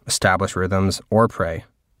boundaries, establish rhythms, or pray,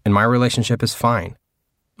 and my relationship is fine.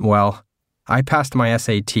 Well, I passed my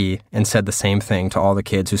SAT and said the same thing to all the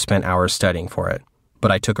kids who spent hours studying for it,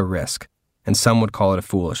 but I took a risk, and some would call it a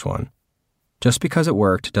foolish one. Just because it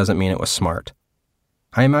worked doesn't mean it was smart.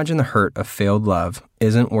 I imagine the hurt of failed love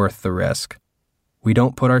isn't worth the risk. We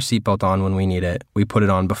don't put our seatbelt on when we need it, we put it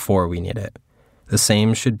on before we need it. The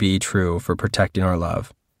same should be true for protecting our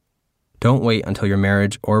love. Don't wait until your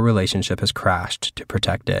marriage or relationship has crashed to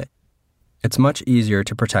protect it. It's much easier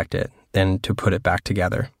to protect it than to put it back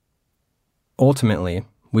together. Ultimately,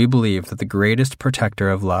 we believe that the greatest protector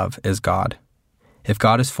of love is God. If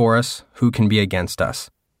God is for us, who can be against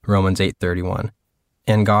us? Romans 8:31.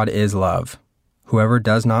 And God is love. Whoever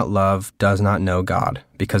does not love does not know God,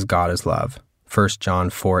 because God is love. 1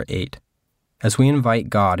 John 4:8. As we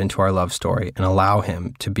invite God into our love story and allow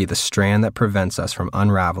Him to be the strand that prevents us from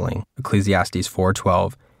unraveling, Ecclesiastes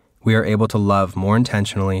 4:12, we are able to love more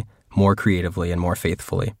intentionally, more creatively, and more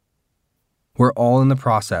faithfully. We're all in the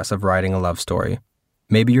process of writing a love story.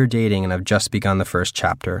 Maybe you're dating and have just begun the first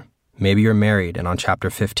chapter. Maybe you're married and on chapter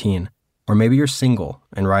 15. Or maybe you're single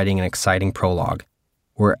and writing an exciting prologue.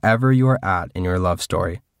 Wherever you are at in your love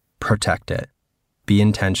story, protect it. Be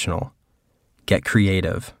intentional. Get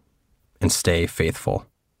creative. And stay faithful.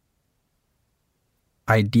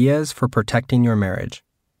 Ideas for protecting your marriage.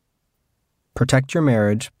 Protect your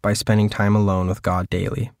marriage by spending time alone with God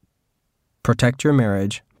daily. Protect your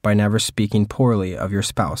marriage by never speaking poorly of your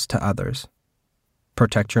spouse to others.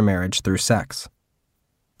 Protect your marriage through sex.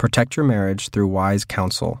 Protect your marriage through wise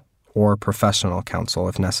counsel or professional counsel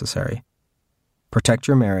if necessary. Protect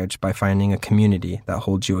your marriage by finding a community that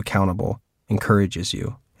holds you accountable, encourages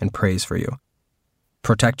you, and prays for you.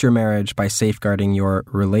 Protect your marriage by safeguarding your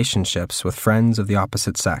relationships with friends of the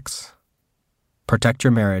opposite sex. Protect your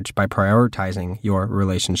marriage by prioritizing your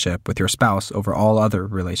relationship with your spouse over all other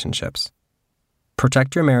relationships.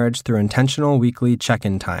 Protect your marriage through intentional weekly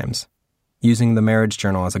check-in times, using the marriage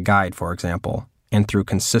journal as a guide, for example, and through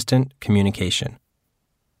consistent communication.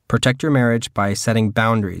 Protect your marriage by setting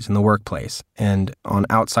boundaries in the workplace and on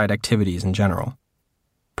outside activities in general.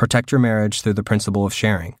 Protect your marriage through the principle of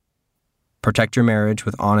sharing. Protect your marriage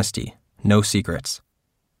with honesty, no secrets.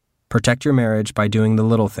 Protect your marriage by doing the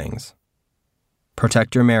little things.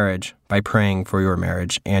 Protect your marriage by praying for your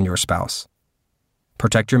marriage and your spouse.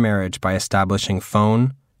 Protect your marriage by establishing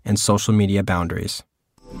phone and social media boundaries.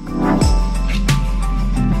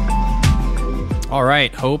 All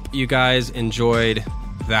right, hope you guys enjoyed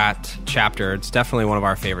that chapter. It's definitely one of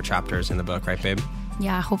our favorite chapters in the book, right, babe?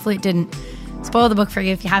 Yeah, hopefully it didn't spoil the book for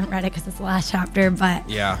you if you haven't read it because it's the last chapter, but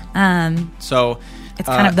yeah. So it's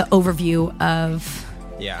kind of the overview of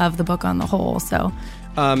the book on the whole. So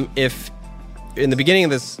if in the beginning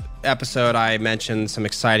of this episode I mentioned some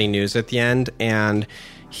exciting news at the end, and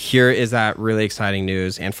here is that really exciting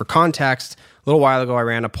news. And for context, a little while ago I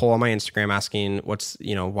ran a poll on my Instagram asking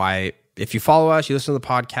why, if you follow us, you listen to the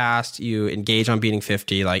podcast, you engage on Beating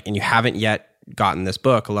 50, and you haven't yet gotten this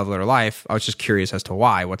book, A Love Letter Life, I was just curious as to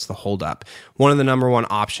why. What's the holdup? One of the number one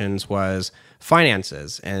options was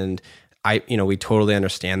finances. And we totally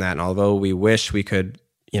understand that. And although we wish we could,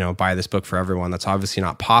 buy this book for everyone, that's obviously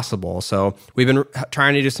not possible. So we've been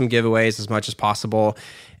trying to do some giveaways as much as possible.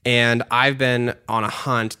 And I've been on a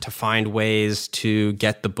hunt to find ways to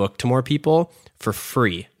get the book to more people for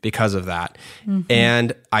free because of that. Mm-hmm.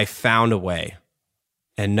 And I found a way.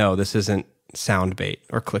 And no, this isn't soundbait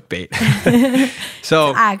or clickbait. So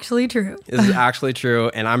it's actually true. This is actually true,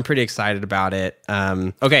 and I'm pretty excited about it.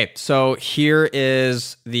 Okay, so here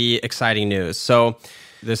is the exciting news. So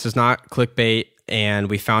this is not clickbait, and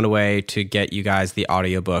we found a way to get you guys the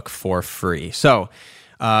audiobook for free. So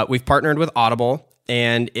we've partnered with Audible,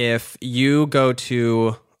 and if you go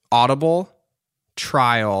to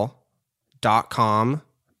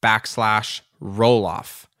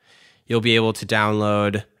audibletrial.com/rolloff, you'll be able to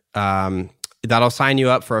download that'll sign you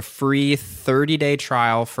up for a free 30-day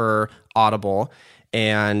trial for Audible,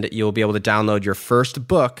 and you'll be able to download your first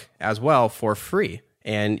book as well for free.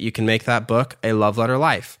 And you can make that book a love letter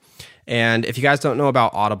life. And if you guys don't know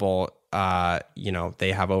about Audible,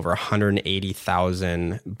 they have over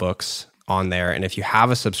 180,000 books on there. And if you have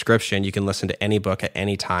a subscription, you can listen to any book at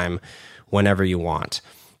any time, whenever you want.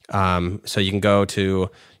 So you can go to,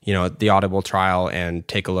 the Audible trial and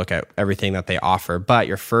take a look at everything that they offer. But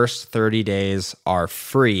your first 30 days are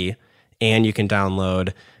free, and you can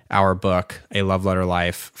download our book, A Love Letter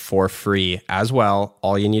Life, for free as well.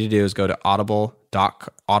 All you need to do is go to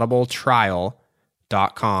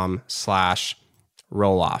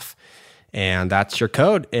audibletrial.com/rolloff. And that's your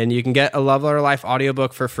code. And you can get a Love Letter Life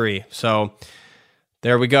audiobook for free. So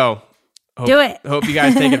there we go. Do it. Hope you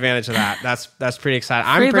guys take advantage of that. That's pretty exciting.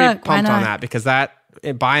 Free I'm pretty book, pumped on that, because that,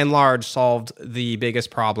 by and large, solved the biggest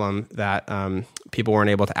problem that people weren't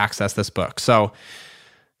able to access this book. So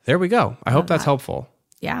there we go. I hope that's helpful.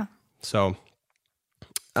 Yeah. So,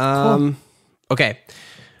 Cool. Okay.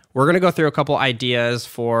 We're going to go through a couple ideas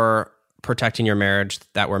for protecting your marriage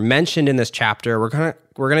that were mentioned in this chapter. We're going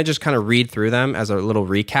to just kind of read through them as a little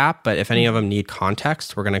recap, but if any of them need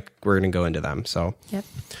context, we're going to go into them. So, Yep.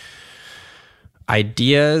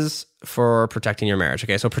 Ideas for protecting your marriage.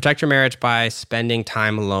 Okay, so protect your marriage by spending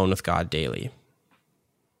time alone with God daily.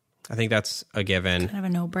 I think that's a given. Kind of a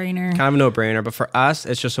no-brainer. But for us,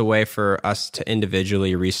 it's just a way for us to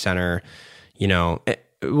individually recenter,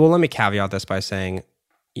 well, let me caveat this by saying,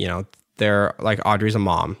 Audrey's a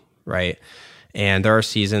mom, right? And there are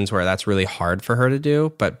seasons where that's really hard for her to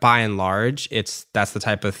do, but by and large, that's the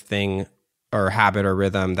type of thing or habit or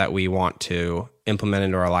rhythm that we want to implement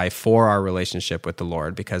into our life for our relationship with the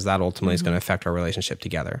Lord, because that ultimately is going to affect our relationship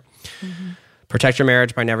together. Mm-hmm. Protect your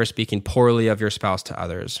marriage by never speaking poorly of your spouse to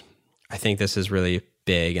others. I think this is really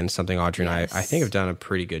big, and something Audrey and I think have done a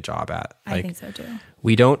pretty good job at. I think so too.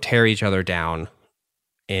 We don't tear each other down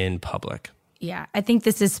in public. Yeah, I think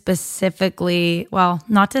this is specifically, well,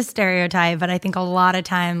 not to stereotype, but I think a lot of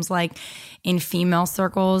times, like in female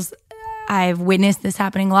circles, I've witnessed this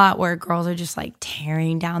happening a lot, where girls are just like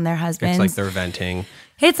tearing down their husbands. It's like they're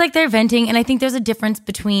venting. And I think there is a difference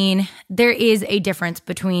between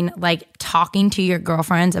like talking to your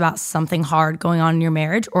girlfriends about something hard going on in your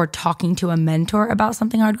marriage, or talking to a mentor about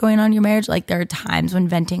something hard going on in your marriage. Like, there are times when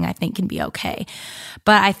venting, I think, can be okay.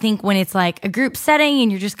 But I think when it's like a group setting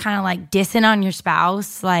and you're just kind of like dissing on your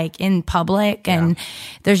spouse, like in public, and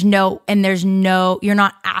you're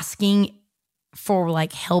not asking for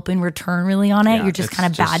like help in return really on it. You're just kind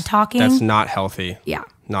of bad talking. That's not healthy. Yeah.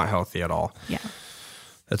 Not healthy at all. Yeah.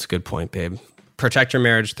 That's a good point, babe. Protect your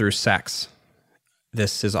marriage through sex.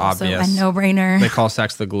 This is Also obvious. a no-brainer. They call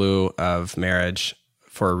sex the glue of marriage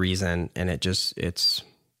for a reason, and it's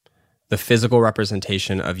the physical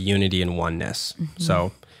representation of unity and oneness. Mm-hmm.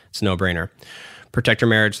 So it's a no-brainer. Protect your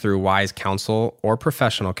marriage through wise counsel or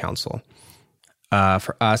professional counsel.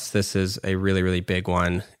 For us, this is a really, really big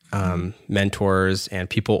one. Mentors and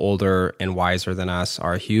people older and wiser than us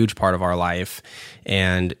are a huge part of our life.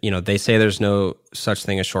 And, they say there's no such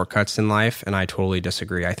thing as shortcuts in life. And I totally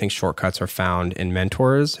disagree. I think shortcuts are found in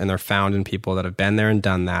mentors, and they're found in people that have been there and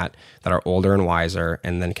done that are older and wiser,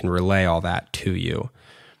 and then can relay all that to you.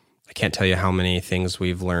 I can't tell you how many things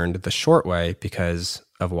we've learned the short way because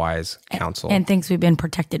of wise counsel. And things we've been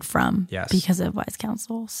protected from Yes. because of wise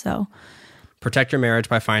counsel. So protect your marriage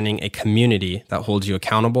by finding a community that holds you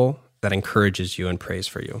accountable, that encourages you and prays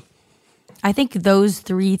for you. I think those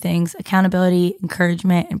three things, accountability,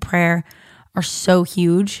 encouragement, and prayer, are so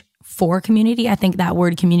huge for community. I think that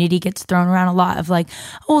word community gets thrown around a lot, of like,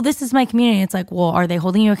 oh, this is my community. It's like, well, are they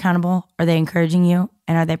holding you accountable? Are they encouraging you?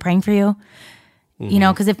 And are they praying for you?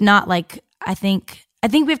 Mm-hmm. Because if not, like, I think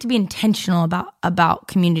we have to be intentional about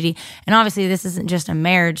community. And obviously this isn't just a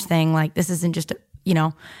marriage thing. Like, this isn't just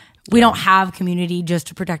we don't have community just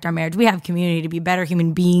to protect our marriage. We have community to be better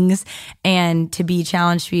human beings, and to be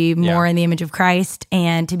challenged to be more in the image of Christ,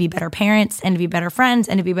 and to be better parents, and to be better friends,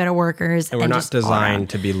 and to be better workers. And we're not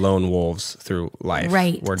designed to be lone wolves through life.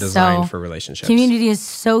 Right. We're designed for relationships. Community is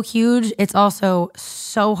so huge. It's also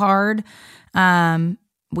so hard.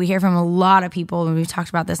 We hear from a lot of people, and we've talked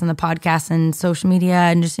about this on the podcast and social media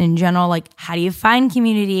and just in general, like, how do you find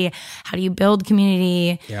community? How do you build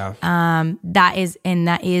community? Yeah.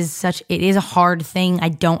 It is a hard thing. I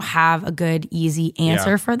don't have a good, easy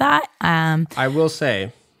answer for that. I will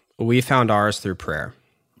say, we found ours through prayer.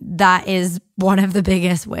 That is one of the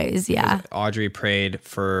biggest ways. Yeah. Audrey prayed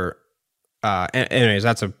for, anyways,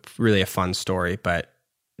 that's really a fun story, but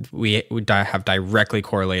we have directly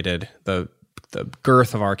correlated the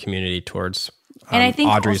girth of our community towards and I think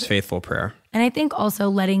Audrey's also, faithful prayer. And I think also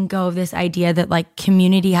letting go of this idea that like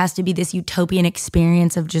community has to be this utopian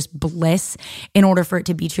experience of just bliss in order for it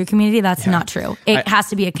to be true community. That's not true. It has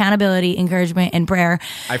to be accountability, encouragement, and prayer.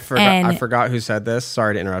 I forgot who said this.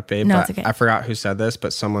 Sorry to interrupt, babe. No, but it's okay. I forgot who said this,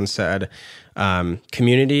 but someone said,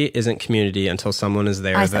 community isn't community until someone is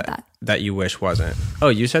there that you wish wasn't. Oh,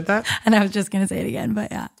 you said that? And I was just going to say it again,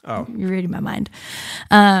 but yeah. Oh. You're reading my mind.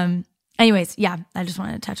 Anyways, yeah, I just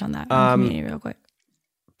wanted to touch on that community real quick.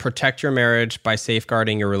 Protect your marriage by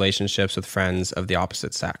safeguarding your relationships with friends of the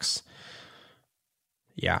opposite sex.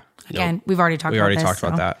 Yeah. Again, we've already talked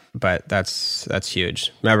about that, but that's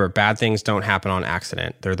huge. Remember, bad things don't happen on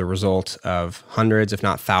accident. They're the result of hundreds, if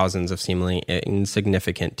not thousands, of seemingly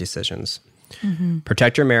insignificant decisions. Mm-hmm.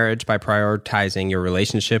 Protect your marriage by prioritizing your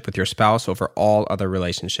relationship with your spouse over all other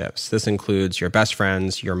relationships. This includes your best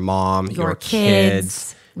friends, your mom, your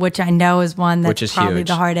kids, which I know is one that's probably huge.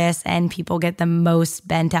 The hardest, and people get the most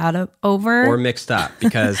bent out over or mixed up,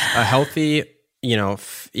 because a healthy,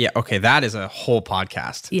 that is a whole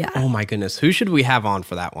podcast. Yeah. Oh my goodness, who should we have on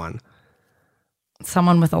for that one?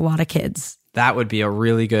 Someone with a lot of kids. That would be a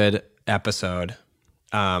really good episode.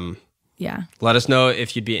 Yeah. Let us know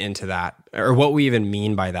if you'd be into that, or what we even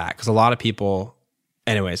mean by that, because a lot of people.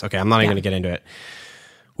 Anyways, okay, I'm not even going to get into it.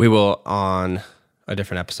 We will on a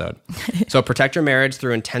different episode. So protect your marriage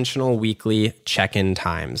through intentional weekly check-in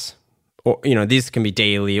times. Or, these can be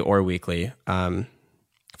daily or weekly.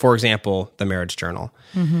 For example, the marriage journal.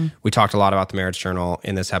 Mm-hmm. We talked a lot about the marriage journal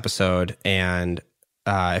in this episode. And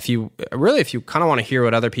if you kind of want to hear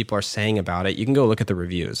what other people are saying about it, you can go look at the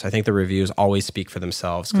reviews. I think the reviews always speak for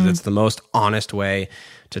themselves, because it's the most honest way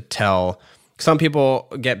to tell. Some people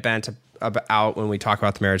get bent out when we talk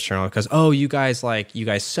about the marriage journal because, oh, you guys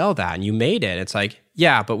sell that and you made it. It's like,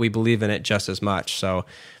 yeah, but we believe in it just as much. So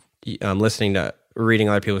reading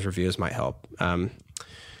other people's reviews might help.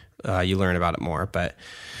 You learn about it more. But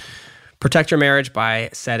protect your marriage by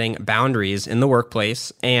setting boundaries in the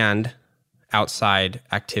workplace and outside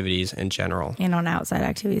activities in general. And on outside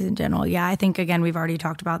activities in general. Yeah, I think, again, we've already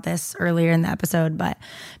talked about this earlier in the episode, but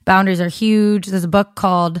boundaries are huge. There's a book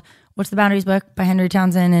called... What's the Boundaries book by Henry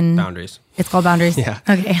Townsend? And Boundaries. It's called Boundaries? Yeah.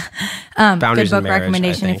 Okay. Boundaries good book in marriage,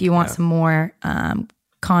 recommendation if you want some more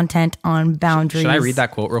content on boundaries. Should I read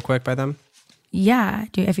that quote real quick by them? Yeah,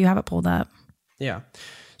 if you have it pulled up. Yeah.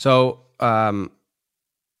 So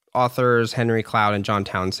authors Henry Cloud and John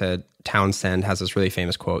Townsend has this really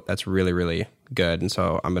famous quote that's really, really good. And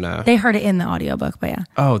so I'm going to... They heard it in the audiobook, but yeah.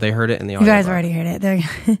 Oh, they heard it in the audiobook. You guys already heard it.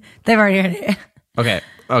 They've already heard it.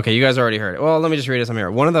 Okay, you guys already heard it. Well, let me just read it some here.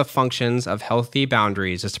 One of the functions of healthy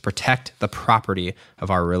boundaries is to protect the property of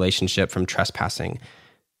our relationship from trespassing.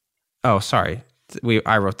 Oh, sorry.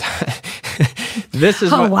 I wrote that. This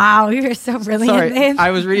is wow, you're so brilliant. Sorry, babe.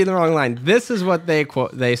 I was reading the wrong line. This is what they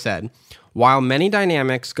said. While many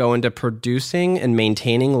dynamics go into producing and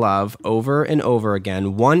maintaining love over and over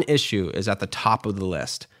again, one issue is at the top of the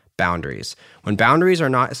list: boundaries. When boundaries are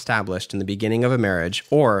not established in the beginning of a marriage,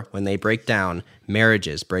 or when they break down,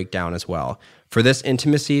 marriages break down as well. For this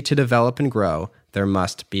intimacy to develop and grow, there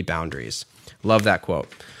must be boundaries. Love that quote.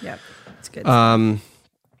 Yep, it's good.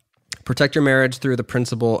 Protect your marriage through the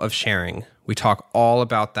principle of sharing. We talk all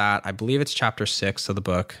about that. I believe it's chapter 6 of the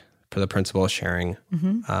book, for the principle of sharing,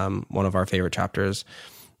 one of our favorite chapters.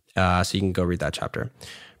 So you can go read that chapter.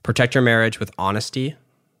 Protect your marriage with honesty,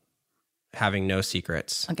 having no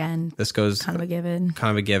secrets. Again, this goes kind of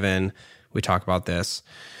a given. We talk about this.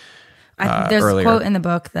 There's earlier. a quote in the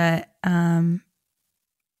book that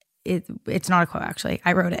it's not a quote, actually.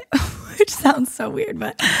 I wrote it, which sounds so weird,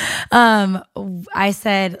 but I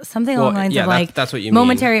said something along the lines of that's what you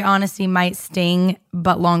momentary mean. Honesty might sting,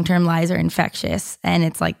 but long-term lies are infectious. And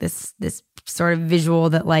it's like this sort of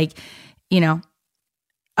visual that, like,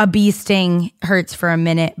 a bee sting hurts for a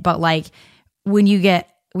minute, but like when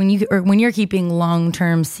you're keeping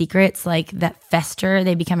long-term secrets like that fester,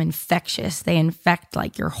 they become infectious. They infect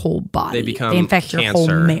like your whole body. They infect cancer. Your whole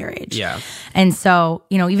marriage. Yeah. And so,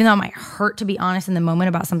 even though it might hurt to be honest in the moment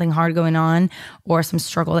about something hard going on or some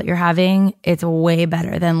struggle that you're having, it's way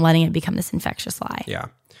better than letting it become this infectious lie. Yeah.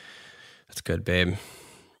 That's good, babe.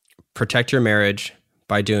 Protect your marriage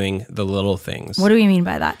by doing the little things. What do we mean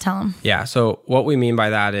by that? Tell them. Yeah. So what we mean by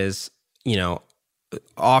that is,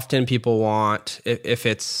 often people want, if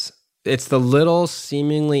it's the little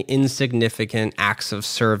seemingly insignificant acts of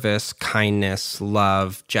service, kindness,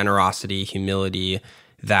 love, generosity, humility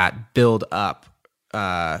that build up,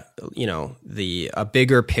 a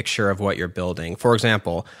bigger picture of what you're building. For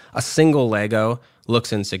example, a single Lego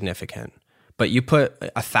looks insignificant, but you put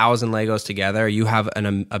 1,000 Legos together, you have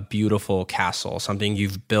a beautiful castle, something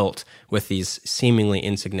you've built with these seemingly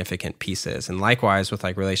insignificant pieces. And likewise with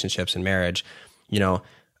like relationships and marriage, you know,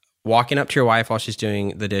 walking up to your wife while she's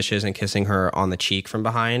doing the dishes and kissing her on the cheek from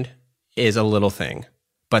behind is a little thing,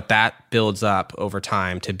 but that builds up over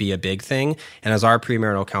time to be a big thing. And as our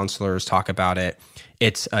premarital counselors talk about it,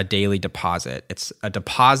 it's a daily deposit. It's a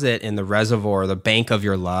deposit in the reservoir, the bank of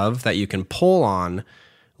your love that you can pull on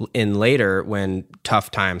in later when tough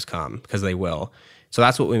times come, because they will. So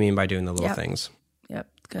that's what we mean by doing the little things. Yep,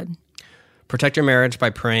 good. Protect your marriage by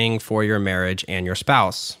praying for your marriage and your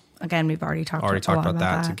spouse. Again, we've already talked about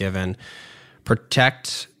that. It's a given.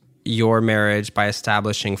 Protect your marriage by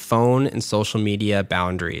establishing phone and social media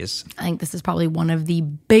boundaries. I think this is probably one of the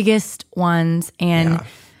biggest ones. And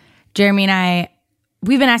Jeremy and I,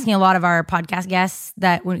 we've been asking a lot of our podcast guests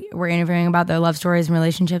that we're interviewing about their love stories and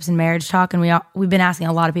relationships and marriage talk. And we've been asking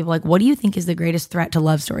a lot of people, like, what do you think is the greatest threat to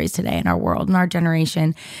love stories today in our world, in our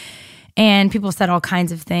generation? And people said all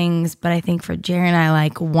kinds of things. But I think for Jerry and I,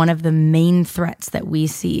 like, one of the main threats that we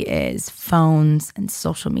see is phones and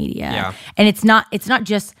social media. Yeah. And it's not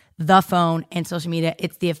just the phone and social media.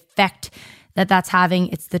 It's the effect that that's having.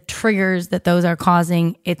 It's the triggers that those are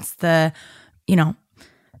causing. It's the, you know.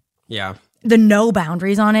 Yeah. The no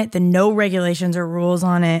boundaries on it, the no regulations or rules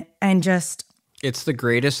on it, and just... It's the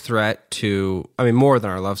greatest threat to, I mean, more than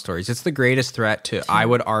our love stories. It's the greatest threat to, I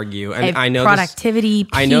would argue, and I know productivity,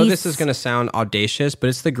 I know this is going to sound audacious, but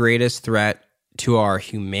it's the greatest threat to our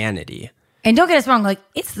humanity. And don't get us wrong, like,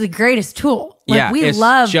 it's the greatest tool. Like, we it's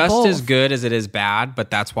love just both. as good as it is bad, but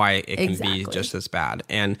that's why it can be just as bad.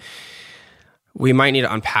 And we might need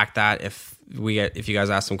to unpack that if you guys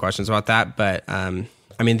ask some questions about that, but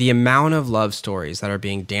I mean, the amount of love stories that are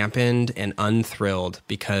being dampened and unthrilled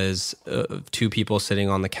because of two people sitting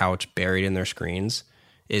on the couch buried in their screens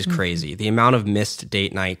is crazy. The amount of missed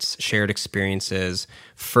date nights, shared experiences,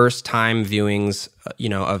 first time viewings, you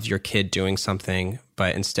know, of your kid doing something,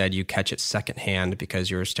 but instead you catch it secondhand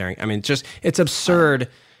because you're staring. I mean, it's absurd.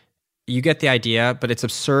 You get the idea, but it's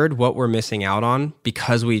absurd what we're missing out on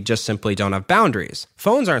because we just simply don't have boundaries.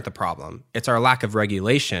 Phones aren't the problem. It's our lack of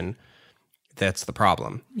regulation that's the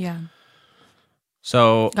problem. Yeah.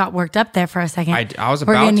 So got worked up there for a second. I was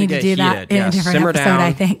about to get heated. That in a different simmer episode, down.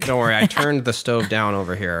 I think. Don't worry, I turned the stove down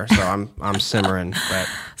over here, so I'm simmering. But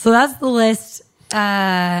so that's the list.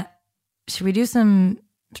 Should we do some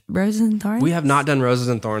roses and thorns? We have not done roses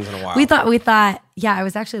and thorns in a while. We thought. Yeah, I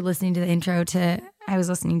was actually listening to the intro to. I was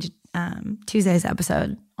listening to Tuesday's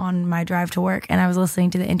episode on my drive to work, and I was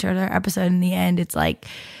listening to the intro to our episode. In the end, it's like,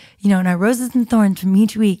 you know, now roses and thorns from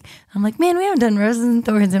each week. I'm like, man, we haven't done roses and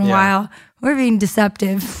thorns in a while. We're being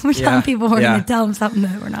deceptive. We're telling people we're going to tell them something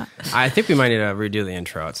that we're not. I think we might need to redo the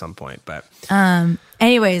intro at some point, but.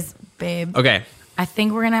 Anyways, babe. Okay. I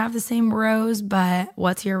think we're going to have the same rose, but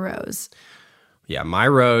what's your rose? Yeah, my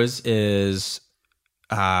rose is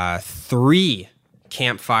 3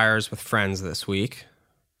 campfires with friends this week,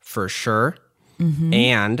 for sure. Mm-hmm.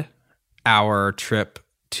 And our trip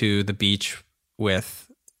to the beach with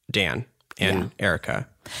Dan and Erica.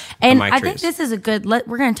 And I think this is a good,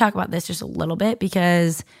 we're going to talk about this just a little bit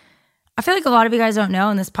because I feel like a lot of you guys don't know,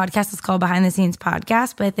 and this podcast is called Behind the Scenes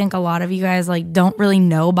Podcast, but I think a lot of you guys like don't really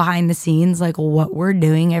know behind the scenes, like what we're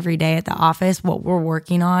doing every day at the office, what we're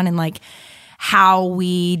working on, and like how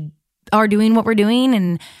we are doing what we're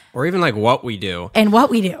doing, or even like what we do. And what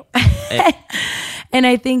we do. And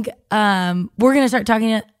I think we're going to start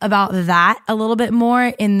talking about that a little bit more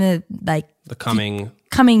in the coming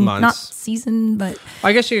months. Not season, but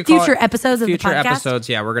I guess you could future episodes of the podcast. Future episodes,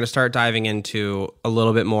 yeah. We're going to start diving into a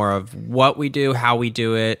little bit more of what we do, how we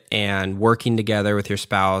do it, and working together with your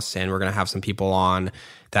spouse. And we're going to have some people on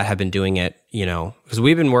that have been doing it, you know, because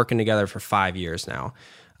we've been working together for 5 years now.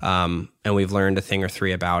 And we've learned a thing or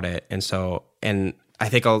 3 about it. And I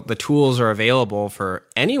think the tools are available for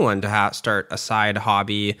anyone to start a side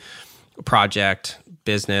hobby, project,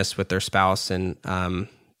 business with their spouse. And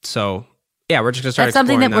so, yeah, we're just going to start That's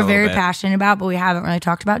something that we're very bit. passionate about, but we haven't really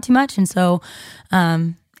talked about too much. And so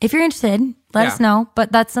if you're interested, let us know.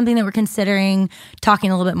 But that's something that we're considering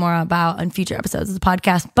talking a little bit more about in future episodes of the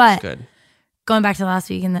podcast. But going back to last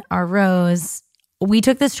week in our rose, we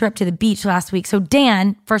took this trip to the beach last week. So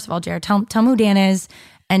Dan, first of all, Jared, tell them who Dan is.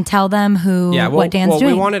 And tell them what Dan's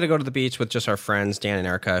doing. We wanted to go to the beach with just our friends, Dan and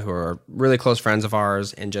Erica, who are really close friends of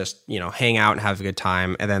ours, and just, you know, hang out and have a good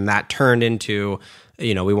time. And then that turned into,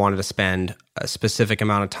 you know, we wanted to spend a specific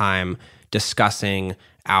amount of time discussing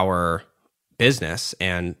our business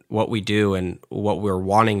and what we do and what we're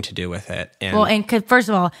wanting to do with it. And first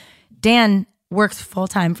of all, Dan works full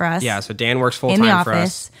time for us. Yeah, so Dan works full in the time for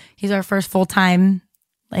office. us. He's our first full time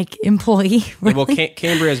employee. Really. Well,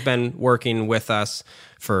 Cambria has been working with us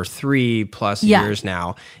for 3+ years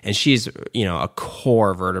now, and she's a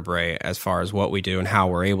core vertebrae as far as what we do and how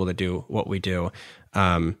we're able to do what we do.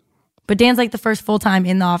 But Dan's the first full time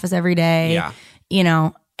in the office every day.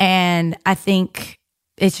 Yeah. And I think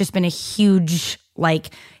it's just been a huge,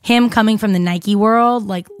 him coming from the Nike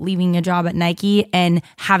world, leaving a job at Nike and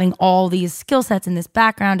having all these skill sets and this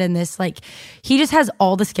background and this, he just has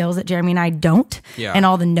all the skills that Jeremy and I don't, and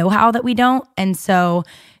all the know-how that we don't. And so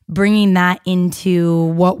bringing that into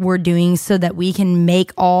what we're doing so that we can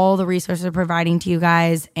make all the resources we're providing to you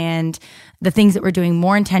guys and the things that we're doing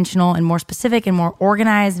more intentional and more specific and more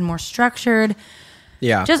organized and more structured.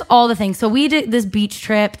 Yeah. Just all the things. So we did this beach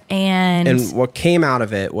trip and what came out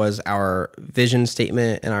of it was our vision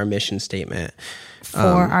statement and our mission statement for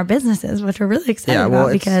our businesses, which we're really excited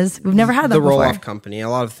about because we've never had that the before. roll-off company. A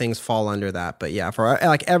lot of things fall under that. But yeah, for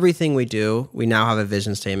everything we do, we now have a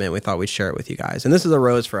vision statement. We thought we'd share it with you guys. And this is a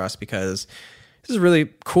rose for us because this is really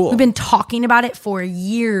cool. We've been talking about it for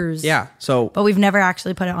years. Yeah. But we've never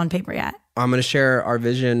actually put it on paper yet. I'm going to share our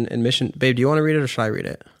vision and mission. Babe, do you want to read it or should I read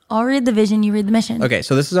it? I'll read the vision, you read the mission. Okay,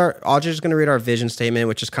 so this is Audrey's going to read our vision statement,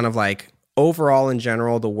 which is kind of overall in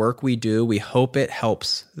general, the work we do, we hope it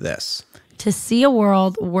helps this. To see a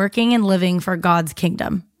world working and living for God's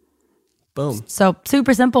kingdom. Boom. So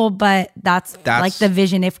super simple, but that's the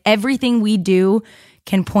vision. If everything we do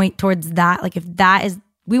can point towards that,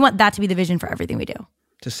 we want that to be the vision for everything we do.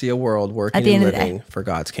 To see a world working and living for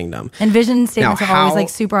God's kingdom. And vision statements are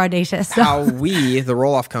always super audacious. So. How we, the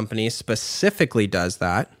roll-off company, specifically does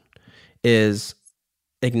that is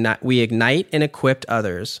we ignite and equip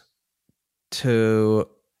others to...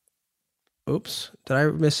 Oops, did I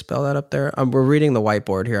misspell that up there? We're reading the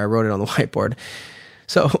whiteboard here. I wrote it on the whiteboard.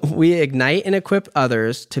 So we ignite and equip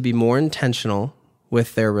others to be more intentional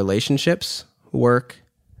with their relationships, work,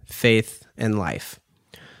 faith, and life.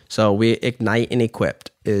 So we ignite and equip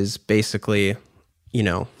is basically,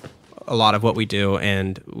 a lot of what we do,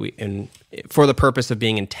 and for the purpose of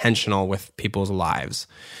being intentional with people's lives.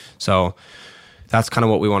 So that's kind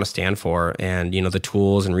of what we want to stand for. And, the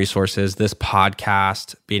tools and resources, this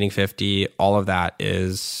podcast, Beating 50, all of that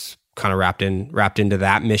is kind of wrapped into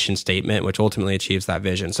that mission statement, which ultimately achieves that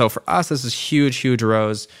vision. So for us, this is huge, huge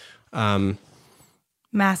rose. Massive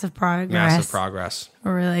progress.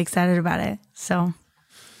 We're really excited about it. So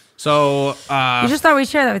we just thought we'd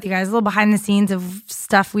share that with you guys. A little behind the scenes of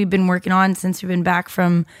stuff we've been working on since we've been back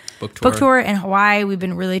from book tour in Hawaii. We've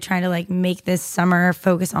been really trying to make this summer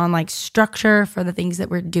focus on structure for the things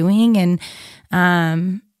that we're doing and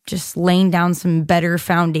just laying down some better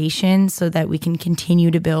foundation so that we can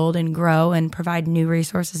continue to build and grow and provide new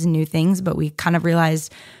resources and new things. But we kind of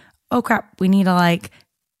realized, oh crap, we need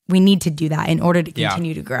to do that in order to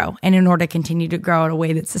continue to grow and in order to continue to grow in a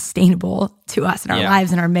way that's sustainable to us in our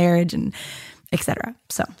lives and our marriage and et cetera.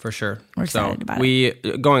 So for sure. We're excited about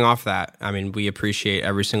it. Going off that, we appreciate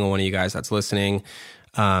every single one of you guys that's listening.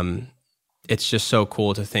 It's just so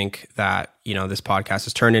cool to think that, this podcast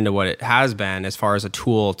has turned into what it has been as far as a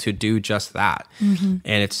tool to do just that. Mm-hmm.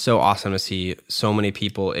 And it's so awesome to see so many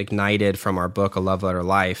people ignited from our book, A Love Letter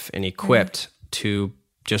Life, and equipped to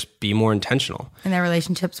just be more intentional. And their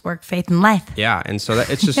relationships, work, faith, and life. Yeah. And so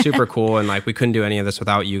it's just super cool. And we couldn't do any of this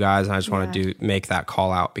without you guys. And I just want to make that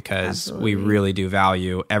call out because we really do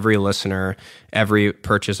value every listener, every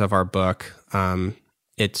purchase of our book.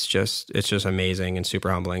 It's just amazing and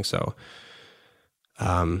super humbling. So,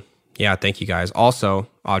 thank you guys. Also,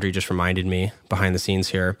 Audrey just reminded me behind the scenes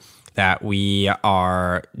here that we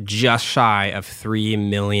are just shy of 3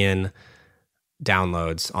 million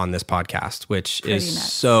downloads on this podcast, which is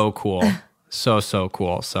nuts. So cool. so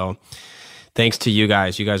cool. So thanks to you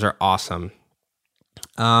guys. You guys are awesome.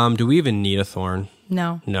 Do we even need a thorn?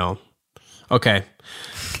 No. Okay.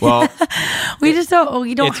 Well, we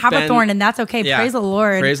don't have a thorn, and that's okay. Yeah, praise the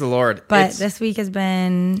Lord. But this week has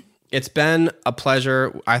been... It's been a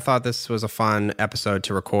pleasure. I thought this was a fun episode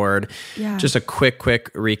to record. Yeah. Just a quick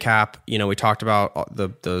recap. We talked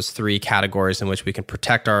about those 3 categories in which we can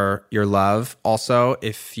protect your love. Also,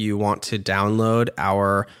 if you want to download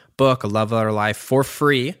our book, A Love Letter Life, for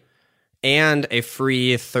free, and a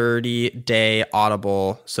free 30-day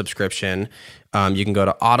Audible subscription, you can go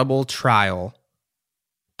to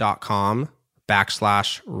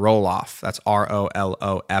audibletrial.com/rolloff. That's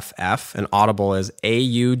ROLOFF. And Audible is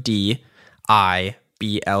AUDIBLE.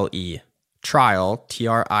 Trial,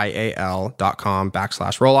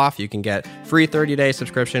 TRIAL.com/rolloff. You can get free 30-day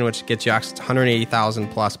subscription, which gets you access to 180,000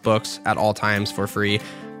 plus books at all times for free.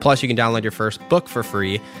 Plus, you can download your first book for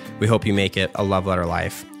free. We hope you make it a love letter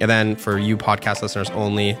life. And then for you podcast listeners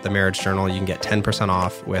only, the Marriage Journal, you can get 10%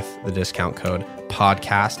 off with the discount code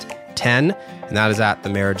podcast10, and that is at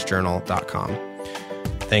themarriagejournal.com.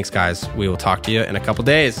 Thanks, guys. We will talk to you in a couple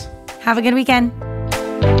days. Have a good weekend.